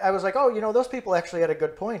 I was like, oh, you know, those people actually had a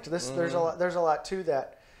good point. There's a lot to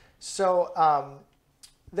that. So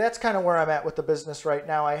that's kind of where I'm at with the business right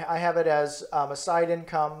now. I have it as a side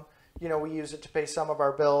income. You know, we use it to pay some of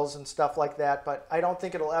our bills and stuff like that, but I don't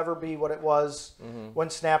think it'll ever be what it was when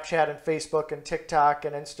Snapchat and Facebook and TikTok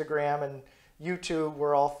and Instagram and YouTube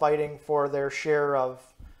were all fighting for their share of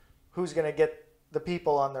who's going to get the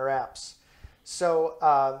people on their apps.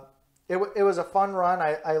 So it was a fun run.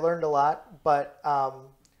 I learned a lot, but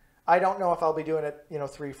I don't know if I'll be doing it, you know,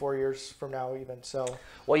 3-4 years from now even. So,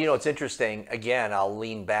 well, you know, it's interesting. Again, I'll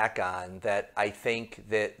lean back on that. I think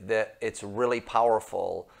that it's really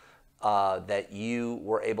powerful that you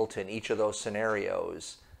were able to, in each of those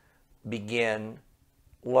scenarios, begin,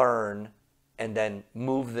 learn, and then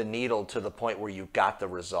move the needle to the point where you got the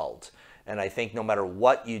result. And I think no matter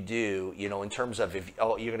what you do, you know, in terms of if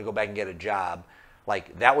you're going to go back and get a job,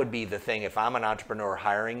 like that would be the thing. If I'm an entrepreneur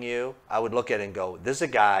hiring you, I would look at it and go, this is a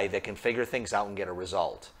guy that can figure things out and get a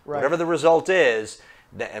result. Right. Whatever the result is,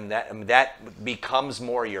 and that becomes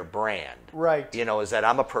more your brand. Right. You know, is that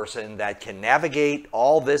I'm a person that can navigate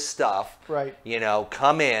all this stuff. Right. You know,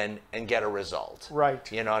 come in and get a result.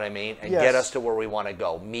 Right. You know what I mean? And Yes. get us to where we want to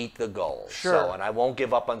go, meet the goal. Sure. So, and I won't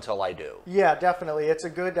give up until I do. Yeah, definitely. It's a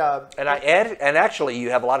good. And actually, you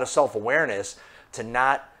have a lot of self-awareness to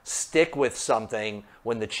not stick with something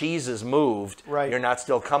when the cheese is moved. Right. You're not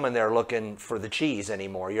still coming there looking for the cheese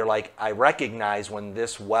anymore. You're like, I recognize when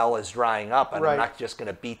this well is drying up, and Right. I'm not just going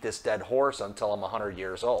to beat this dead horse until I'm 100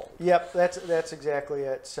 years old. Yep, that's exactly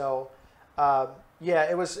it. So, yeah,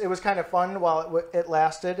 it was kind of fun while it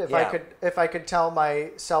lasted. If I could tell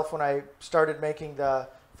myself when I started making the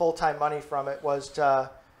full-time money from it was to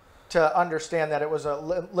understand that it was a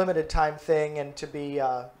limited time thing and to be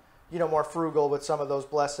you know, more frugal with some of those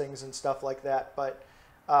blessings and stuff like that. But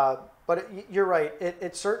you're right.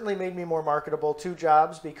 It certainly made me more marketable to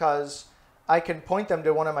jobs because I can point them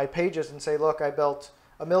to one of my pages and say, look, I built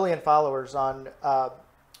 1 million followers on,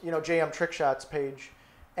 you know, JM Trick Shots page,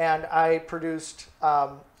 and I produced,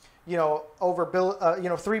 you know, you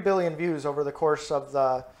know, 3 billion views over the course of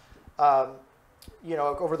the, you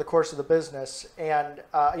know, over the course of the business, and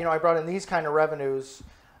you know, I brought in these kind of revenues.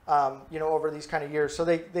 You know, over these kind of years. So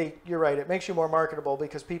you're right. It makes you more marketable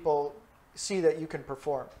because people see that you can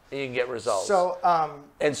perform. You can get results. So,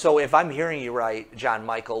 and so if I'm hearing you right, John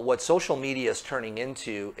Michael, what social media is turning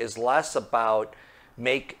into is less about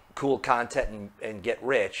make cool content and get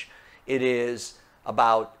rich. It is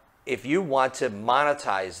about, if you want to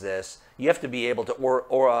monetize this, you have to be able to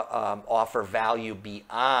offer value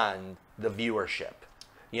beyond the viewership.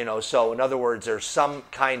 You know, so in other words, there's some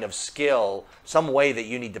kind of skill, some way that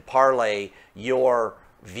you need to parlay your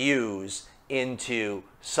views into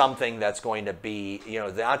something that's going to be, you know,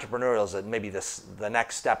 the entrepreneurial is maybe the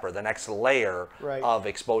next step or the next layer Right. of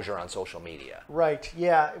exposure on social media. right,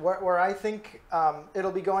 yeah, where I think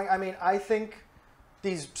it'll be going. I mean, I think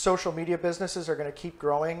these social media businesses are going to keep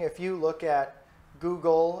growing. If you look at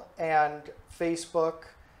Google and Facebook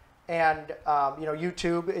and you know,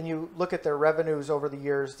 YouTube, and you look at their revenues over the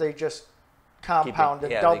years, they just compound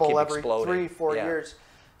and double every 3-4 years.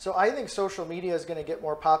 So I think social media is going to get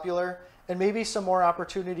more popular, and maybe some more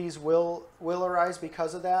opportunities will arise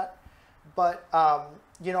because of that. But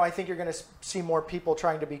you know, I think you're going to see more people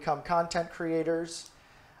trying to become content creators.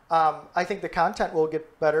 I think the content will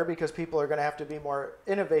get better because people are going to have to be more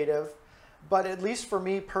innovative. But at least for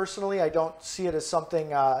me personally, I don't see it as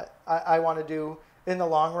something I want to do in the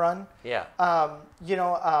long run. Yeah. You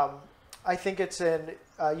know, I think it's in,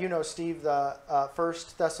 you know, Steve, the 1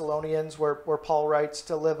 Thessalonians, where Paul writes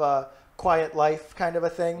to live a quiet life kind of a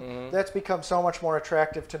thing. Mm-hmm. That's become so much more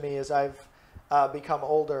attractive to me as I've become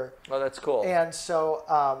older. Oh, that's cool. And so,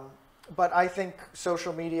 but I think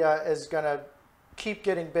social media is going to keep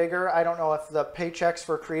getting bigger. I don't know if the paychecks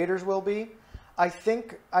for creators will be.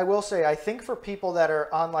 I will say, I think for people that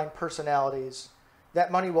are online personalities,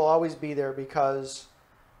 that money will always be there because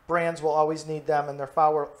brands will always need them and their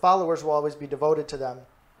followers will always be devoted to them.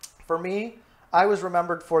 For me, I was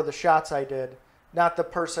remembered for the shots I did, not the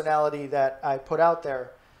personality that I put out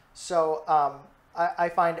there. So I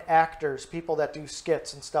find actors, people that do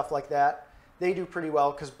skits and stuff like that, they do pretty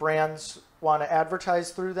well because brands want to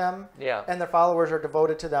advertise through them. Yeah. And their followers are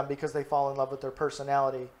devoted to them because they fall in love with their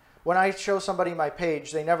personality. When I show somebody my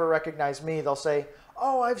page, they never recognize me. They'll say,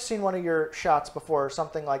 oh, I've seen one of your shots before or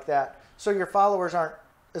something like that. So your followers aren't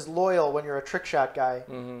as loyal when you're a trick shot guy.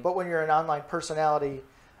 But when you're an online personality,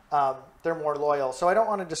 they're more loyal. So I don't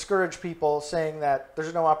want to discourage people saying that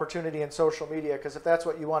there's no opportunity in social media, because if that's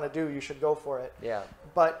what you want to do, you should go for it. Yeah.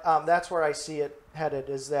 But that's where I see it headed,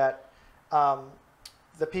 is that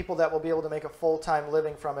the people that will be able to make a full-time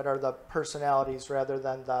living from it are the personalities rather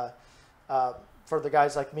than the for the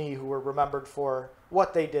guys like me who were remembered for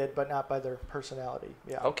what they did, but not by their personality.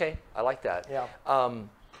 Yeah. Okay, I like that. Yeah.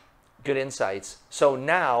 Good insights. So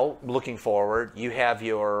now, looking forward, you have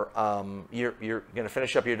your you're going to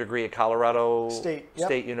finish up your degree at Colorado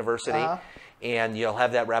State University, and you'll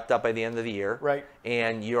have that wrapped up by the end of the year. Right.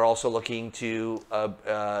 And you're also looking to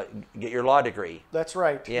get your law degree. That's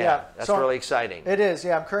right. Yeah. That's so really exciting. It is.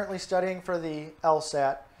 Yeah. I'm currently studying for the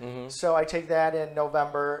LSAT. So I take that in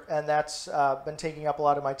November, and that's been taking up a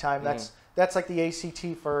lot of my time. That's like the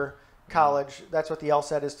ACT for college. That's what the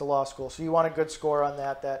LSAT is to law school. So you want a good score on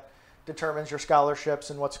that. That determines your scholarships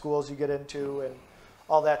and what schools you get into and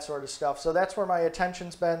all that sort of stuff. So that's where my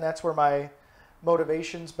attention's been. That's where my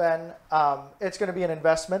motivation's been. It's going to be an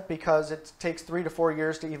investment because it takes 3 to 4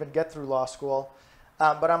 years to even get through law school.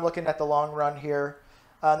 But I'm looking at the long run here.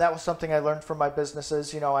 That was something I learned from my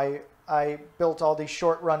businesses. You know, I built all these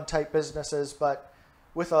short run type businesses, but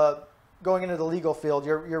with going into the legal field,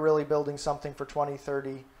 you're really building something for 20,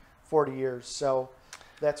 30, 40 years. So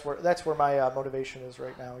that's where my motivation is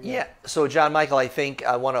right now. Yeah. So John Michael, I think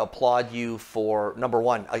I want to applaud you for, number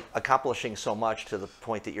one, accomplishing so much to the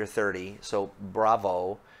point that you're 30. So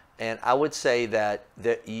bravo. And I would say that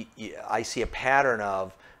I see a pattern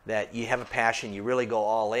of that you have a passion, you really go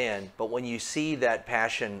all in, but when you see that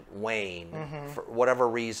passion wane for whatever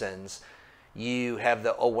reasons, you have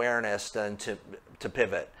the awareness then to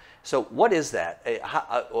pivot. So what is that?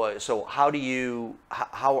 So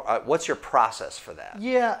what's your process for that?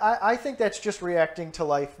 Yeah, I think that's just reacting to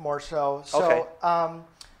life more so. So,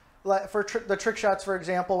 okay. For the trick shots, for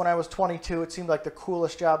example, when I was 22, it seemed like the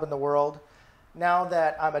coolest job in the world. Now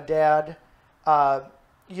that I'm a dad,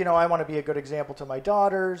 you know, I want to be a good example to my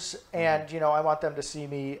daughters, and, you know, I want them to see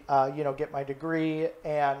me, you know, get my degree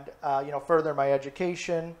and, you know, further my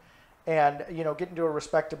education and, you know, get into a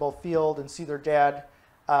respectable field and see their dad,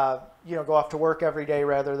 you know, go off to work every day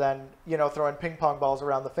rather than, you know, throwing ping pong balls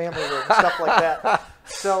around the family room and stuff like that.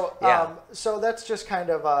 So, so that's just kind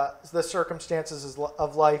of the circumstances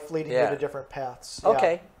of life leading you to different paths.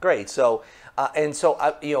 Okay, great. So,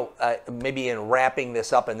 you know, maybe in wrapping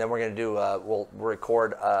this up, and then we're going to do, we'll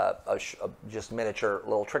record just miniature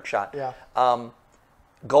little trick shot. Yeah.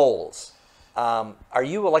 Goals. Are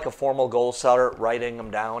you like a formal goal setter, writing them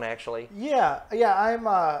down actually? Yeah, I'm.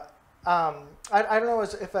 I don't know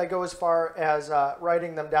if I go as far as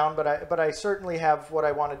writing them down, but I certainly have what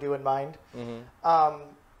I want to do in mind.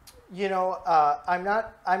 You know, I'm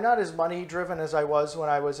not as money driven as I was when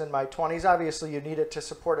I was in my 20s. Obviously, you need it to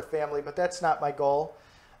support a family, but that's not my goal.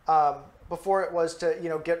 Before it was to, you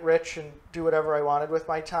know, get rich and do whatever I wanted with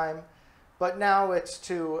my time, but now it's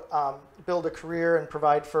to build a career and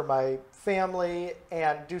provide for my family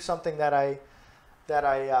and do something that I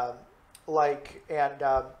like. And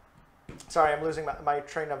sorry, I'm losing my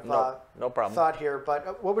train of no problem. thought here.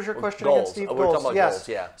 But what was your question goals. again, Steve? We're talking about yes. goals,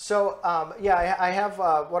 yeah. So I have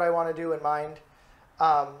what I want to do in mind.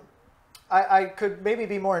 I could maybe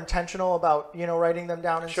be more intentional about, you know, writing them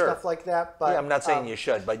down and stuff like that. But yeah, I'm not saying you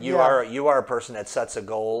should, but you are a person that sets a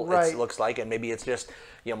goal. Right. It looks like, and maybe it's just,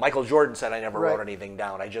 you know, Michael Jordan said I never wrote anything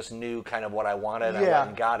down. I just knew kind of what I wanted. I went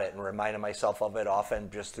and got it and reminded myself of it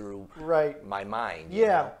often just through my mind. Yeah, you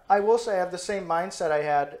know? I will say I have the same mindset I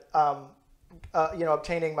had, you know,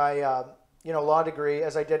 obtaining my you know, law degree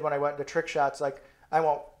as I did when I went into trick shots. Like I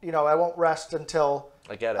won't rest until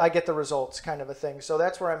I get the results, kind of a thing. So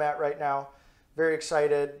that's where I'm at right now. Very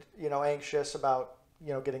excited, you know, anxious about,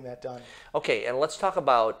 you know, getting that done. Okay, and let's talk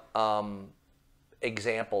about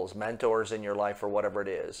examples, mentors in your life or whatever it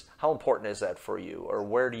is. How important is that for you, or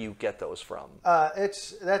where do you get those from?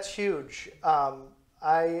 That's huge.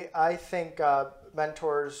 I think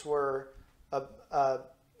mentors were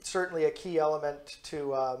certainly a key element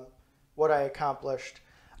to what I accomplished.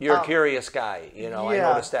 You're a curious guy, you know. Yeah.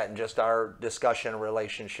 I noticed that in just our discussion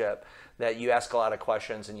relationship, that you ask a lot of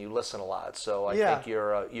questions and you listen a lot. So I think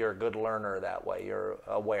you're a good learner that way. You're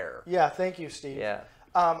aware. Yeah, thank you, Steve. Yeah.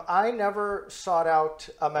 I never sought out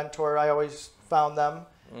a mentor. I always found them.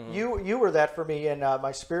 You were that for me in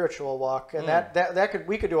my spiritual walk, and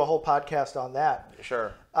we could do a whole podcast on that.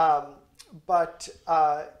 Sure. But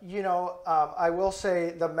I will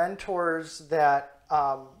say the mentors that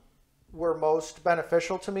were most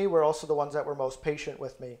beneficial to me were also the ones that were most patient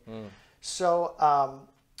with me. So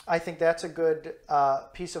I think that's a good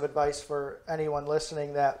piece of advice for anyone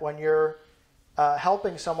listening, that when you're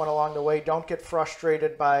helping someone along the way, don't get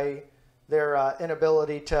frustrated by their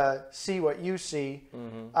inability to see what you see.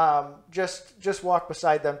 Just walk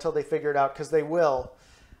beside them till they figure it out, because they will.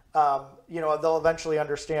 They'll eventually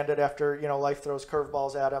understand it after, life throws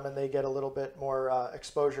curveballs at them and they get a little bit more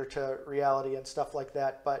exposure to reality and stuff like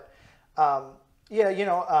that. But I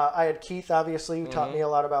had Keith, obviously, who taught me a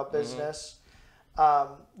lot about business. I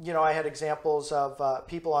had examples of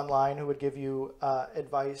people online who would give you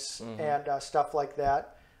advice and stuff like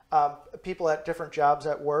that. People at different jobs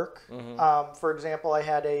at work. For example, I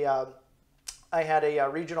had a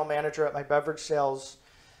regional manager at my beverage sales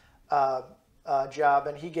job,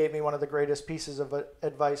 and he gave me one of the greatest pieces of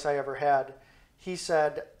advice I ever had. He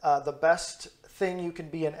said, the best thing you can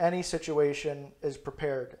be in any situation is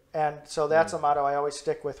prepared. And so that's a motto I always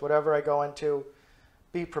stick with. Whatever I go into,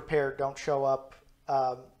 be prepared. Don't show up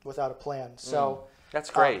without a plan. So that's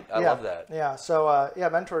great. I love that. Yeah. So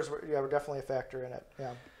mentors were definitely a factor in it.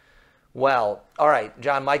 Yeah. Well, all right,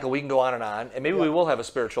 John Michael, we can go on, and maybe we will have a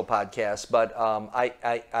spiritual podcast, but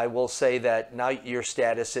I will say that now your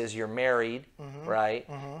status is you're married, right?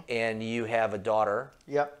 And you have a daughter.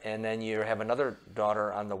 Yep. And then you have another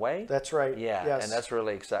daughter on the way? That's right. Yeah, yes. And that's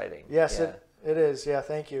really exciting. Yes, yeah. It is. Yeah,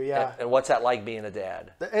 thank you. Yeah. And what's that like being a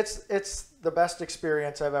dad? It's the best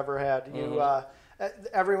experience I've ever had.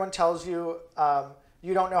 Everyone tells you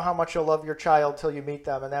you don't know how much you'll love your child till you meet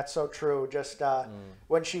them, and that's so true. Just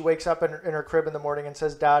when she wakes up in her crib in the morning and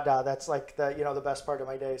says "Dada," that's like the best part of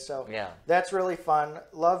my day. So that's really fun.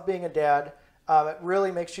 Love being a dad. It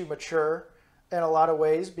really makes you mature in a lot of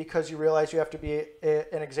ways, because you realize you have to be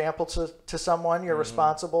an example to someone. You're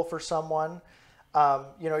responsible for someone.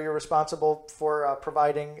 You're responsible for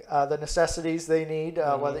providing the necessities they need,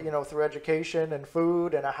 whether through education and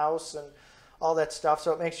food and a house and all that stuff.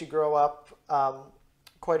 So it makes you grow up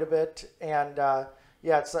quite a bit, and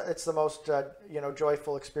it's the most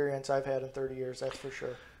joyful experience I've had in 30 years. That's for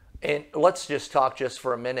sure. And let's just talk just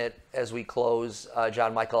for a minute as we close,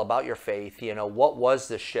 John Michael, about your faith. What was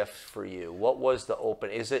the shift for you? What was the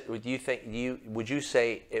open? Would you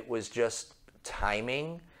say it was just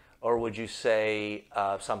timing, or would you say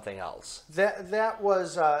something else? That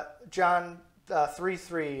was John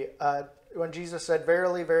 3:3, when Jesus said,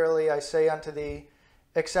 "Verily, verily, I say unto thee,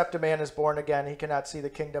 except a man is born again, he cannot see the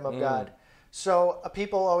kingdom of God." So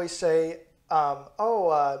people always say,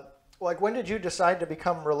 like, when did you decide to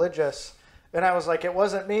become religious? And I was like, it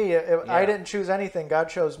wasn't me. I didn't choose anything. God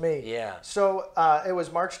chose me. Yeah. So it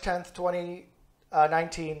was March 10th,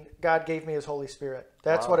 2019. God gave me his Holy Spirit.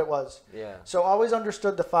 That's what it was. Yeah. So always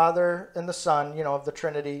understood the Father and the Son, of the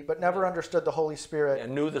Trinity, but never understood the Holy Spirit.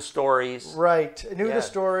 And knew the stories. Right. Knew the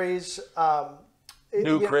stories.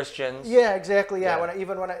 New Christians. Yeah, exactly. Yeah.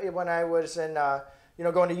 When I was in,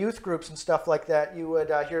 going to youth groups and stuff like that, you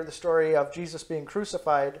would hear the story of Jesus being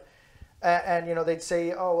crucified, and they'd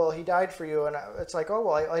say, "Oh, well, he died for you," and it's like, "Oh,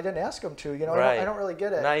 well, I didn't ask him to." Right. I don't really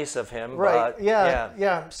get it. Nice of him. Right. But,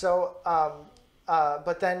 yeah. So,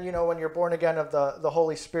 but then when you're born again of the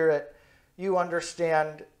Holy Spirit, you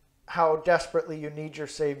understand how desperately you need your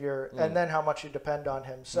Savior, and then how much you depend on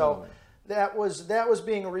Him. So. That was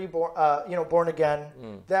being reborn, born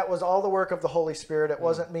again. That was all the work of the Holy Spirit. It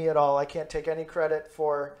wasn't me at all. I can't take any credit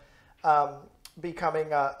for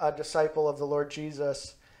becoming a disciple of the Lord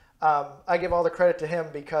Jesus. I give all the credit to Him,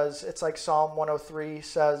 because it's like Psalm 103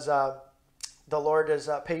 says, the Lord is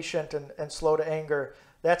patient and slow to anger.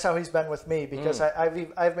 That's how He's been with me, because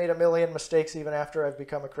I've made a million mistakes even after I've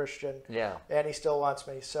become a Christian. Yeah. And He still wants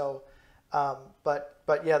me. So,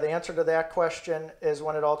 but yeah, the answer to that question is,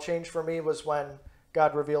 when it all changed for me was when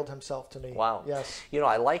God revealed Himself to me. Wow. Yes.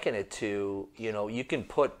 I liken it to, you can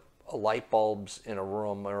put light bulbs in a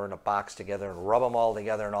room or in a box together and rub them all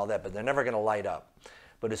together and all that, but they're never going to light up.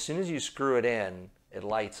 But as soon as you screw it in, it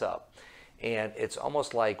lights up. And it's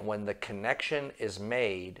almost like when the connection is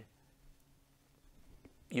made,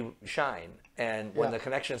 you shine. And when the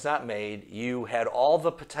connection is not made, you had all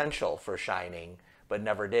the potential for shining, but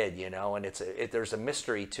never did, and there's a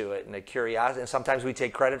mystery to it and a curiosity, and sometimes we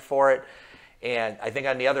take credit for it. And I think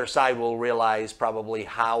on the other side, we'll realize probably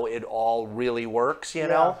how it all really works,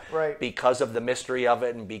 right. because of the mystery of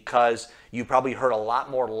it, and because you probably heard a lot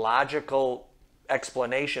more logical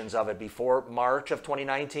explanations of it before March of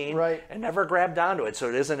 2019, right. and never grabbed onto it. So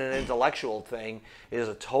it isn't an intellectual thing; it is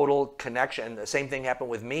a total connection. The same thing happened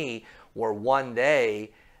with me, where one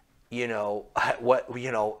day,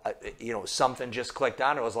 something just clicked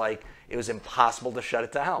on. It was like it was impossible to shut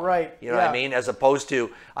it down. Right. You know what I mean? As opposed to,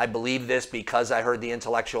 I believe this because I heard the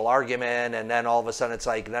intellectual argument, and then all of a sudden it's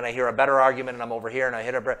like, then I hear a better argument and I'm over here and I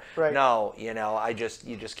hit a right. No, you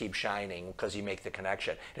just keep shining because you make the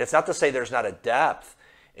connection. And it's not to say there's not a depth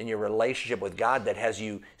in your relationship with God that has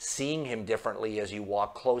you seeing him differently as you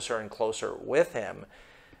walk closer and closer with him,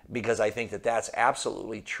 because I think that that's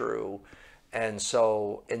absolutely true. And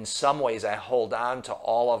so in some ways I hold on to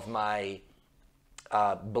all of my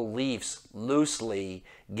beliefs loosely,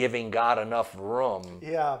 giving God enough room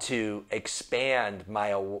to expand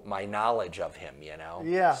my knowledge of him,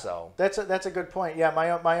 Yeah. So that's a good point. Yeah,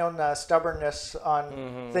 my own stubbornness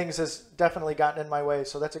on things has definitely gotten in my way.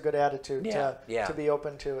 So that's a good attitude to be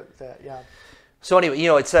open to it. So anyway,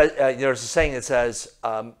 it says there's a saying that says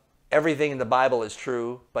everything in the Bible is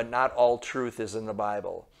true, but not all truth is in the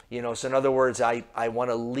Bible. So in other words, I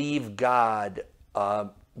want to leave God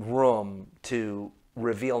room to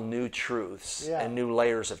reveal new truths and new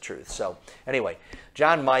layers of truth. So anyway,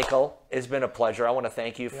 John Michael, it's been a pleasure. I want to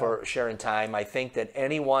thank you for sharing time. I think that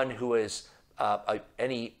anyone who is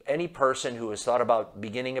any person who has thought about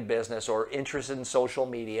beginning a business or interested in social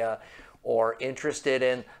media or interested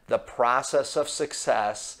in the process of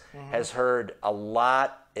success has heard a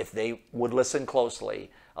lot, if they would listen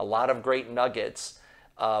closely, a lot of great nuggets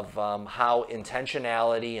of how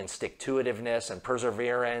intentionality and stick-to-itiveness and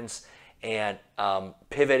perseverance and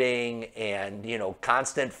pivoting and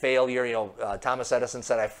constant failure. Thomas Edison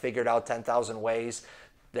said, I figured out 10,000 ways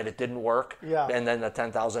that it didn't work, and then the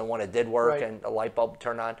 10,001 it did work, right. and a light bulb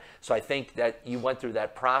turned on. So I think that you went through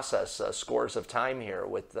that process scores of time here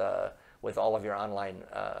with all of your online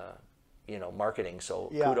marketing.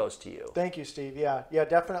 So kudos to you. Thank you, Steve. Yeah,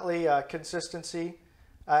 definitely consistency.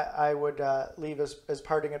 I would leave as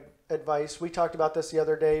parting advice. We talked about this the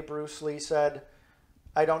other day. Bruce Lee said,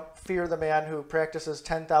 I don't fear the man who practices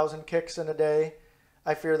 10,000 kicks in a day.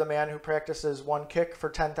 I fear the man who practices one kick for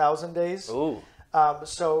 10,000 days. Ooh.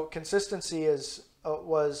 So consistency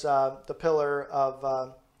was the pillar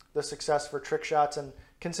of the success for trick shots, and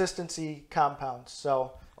consistency compounds.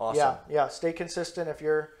 So awesome. Stay consistent. If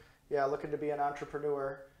you're looking to be an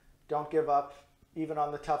entrepreneur, don't give up. Even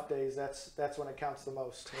on the tough days, that's when it counts the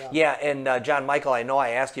most. Yeah, and John Michael, I know I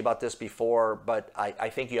asked you about this before, but I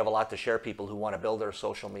think you have a lot to share people who want to build their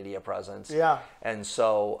social media presence. Yeah. And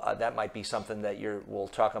so that might be something that we'll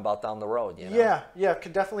talk about down the road. Yeah,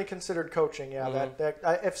 definitely considered coaching. Yeah,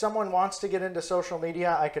 if someone wants to get into social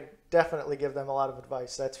media, I could definitely give them a lot of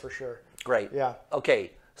advice. That's for sure. Great. Yeah.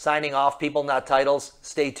 Okay. Signing off, people not titles.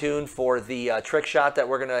 Stay tuned for the trick shot that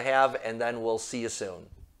we're going to have, and then we'll see you soon.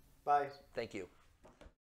 Bye. Thank you.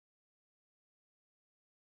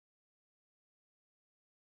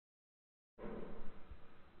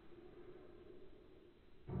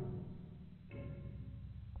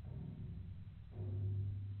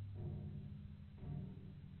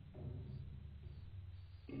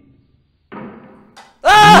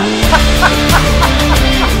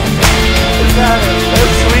 That's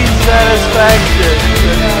sweet satisfaction.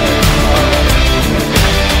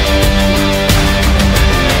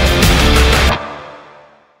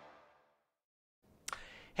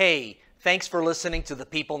 Hey, thanks for listening to the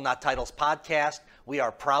People Not Titles podcast. We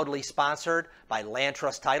are proudly sponsored by Land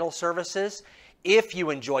Trust Title Services. If you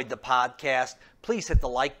enjoyed the podcast, please hit the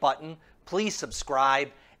like button, please subscribe,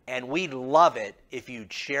 and we'd love it if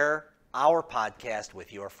you'd share our podcast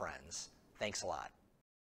with your friends. Thanks a lot.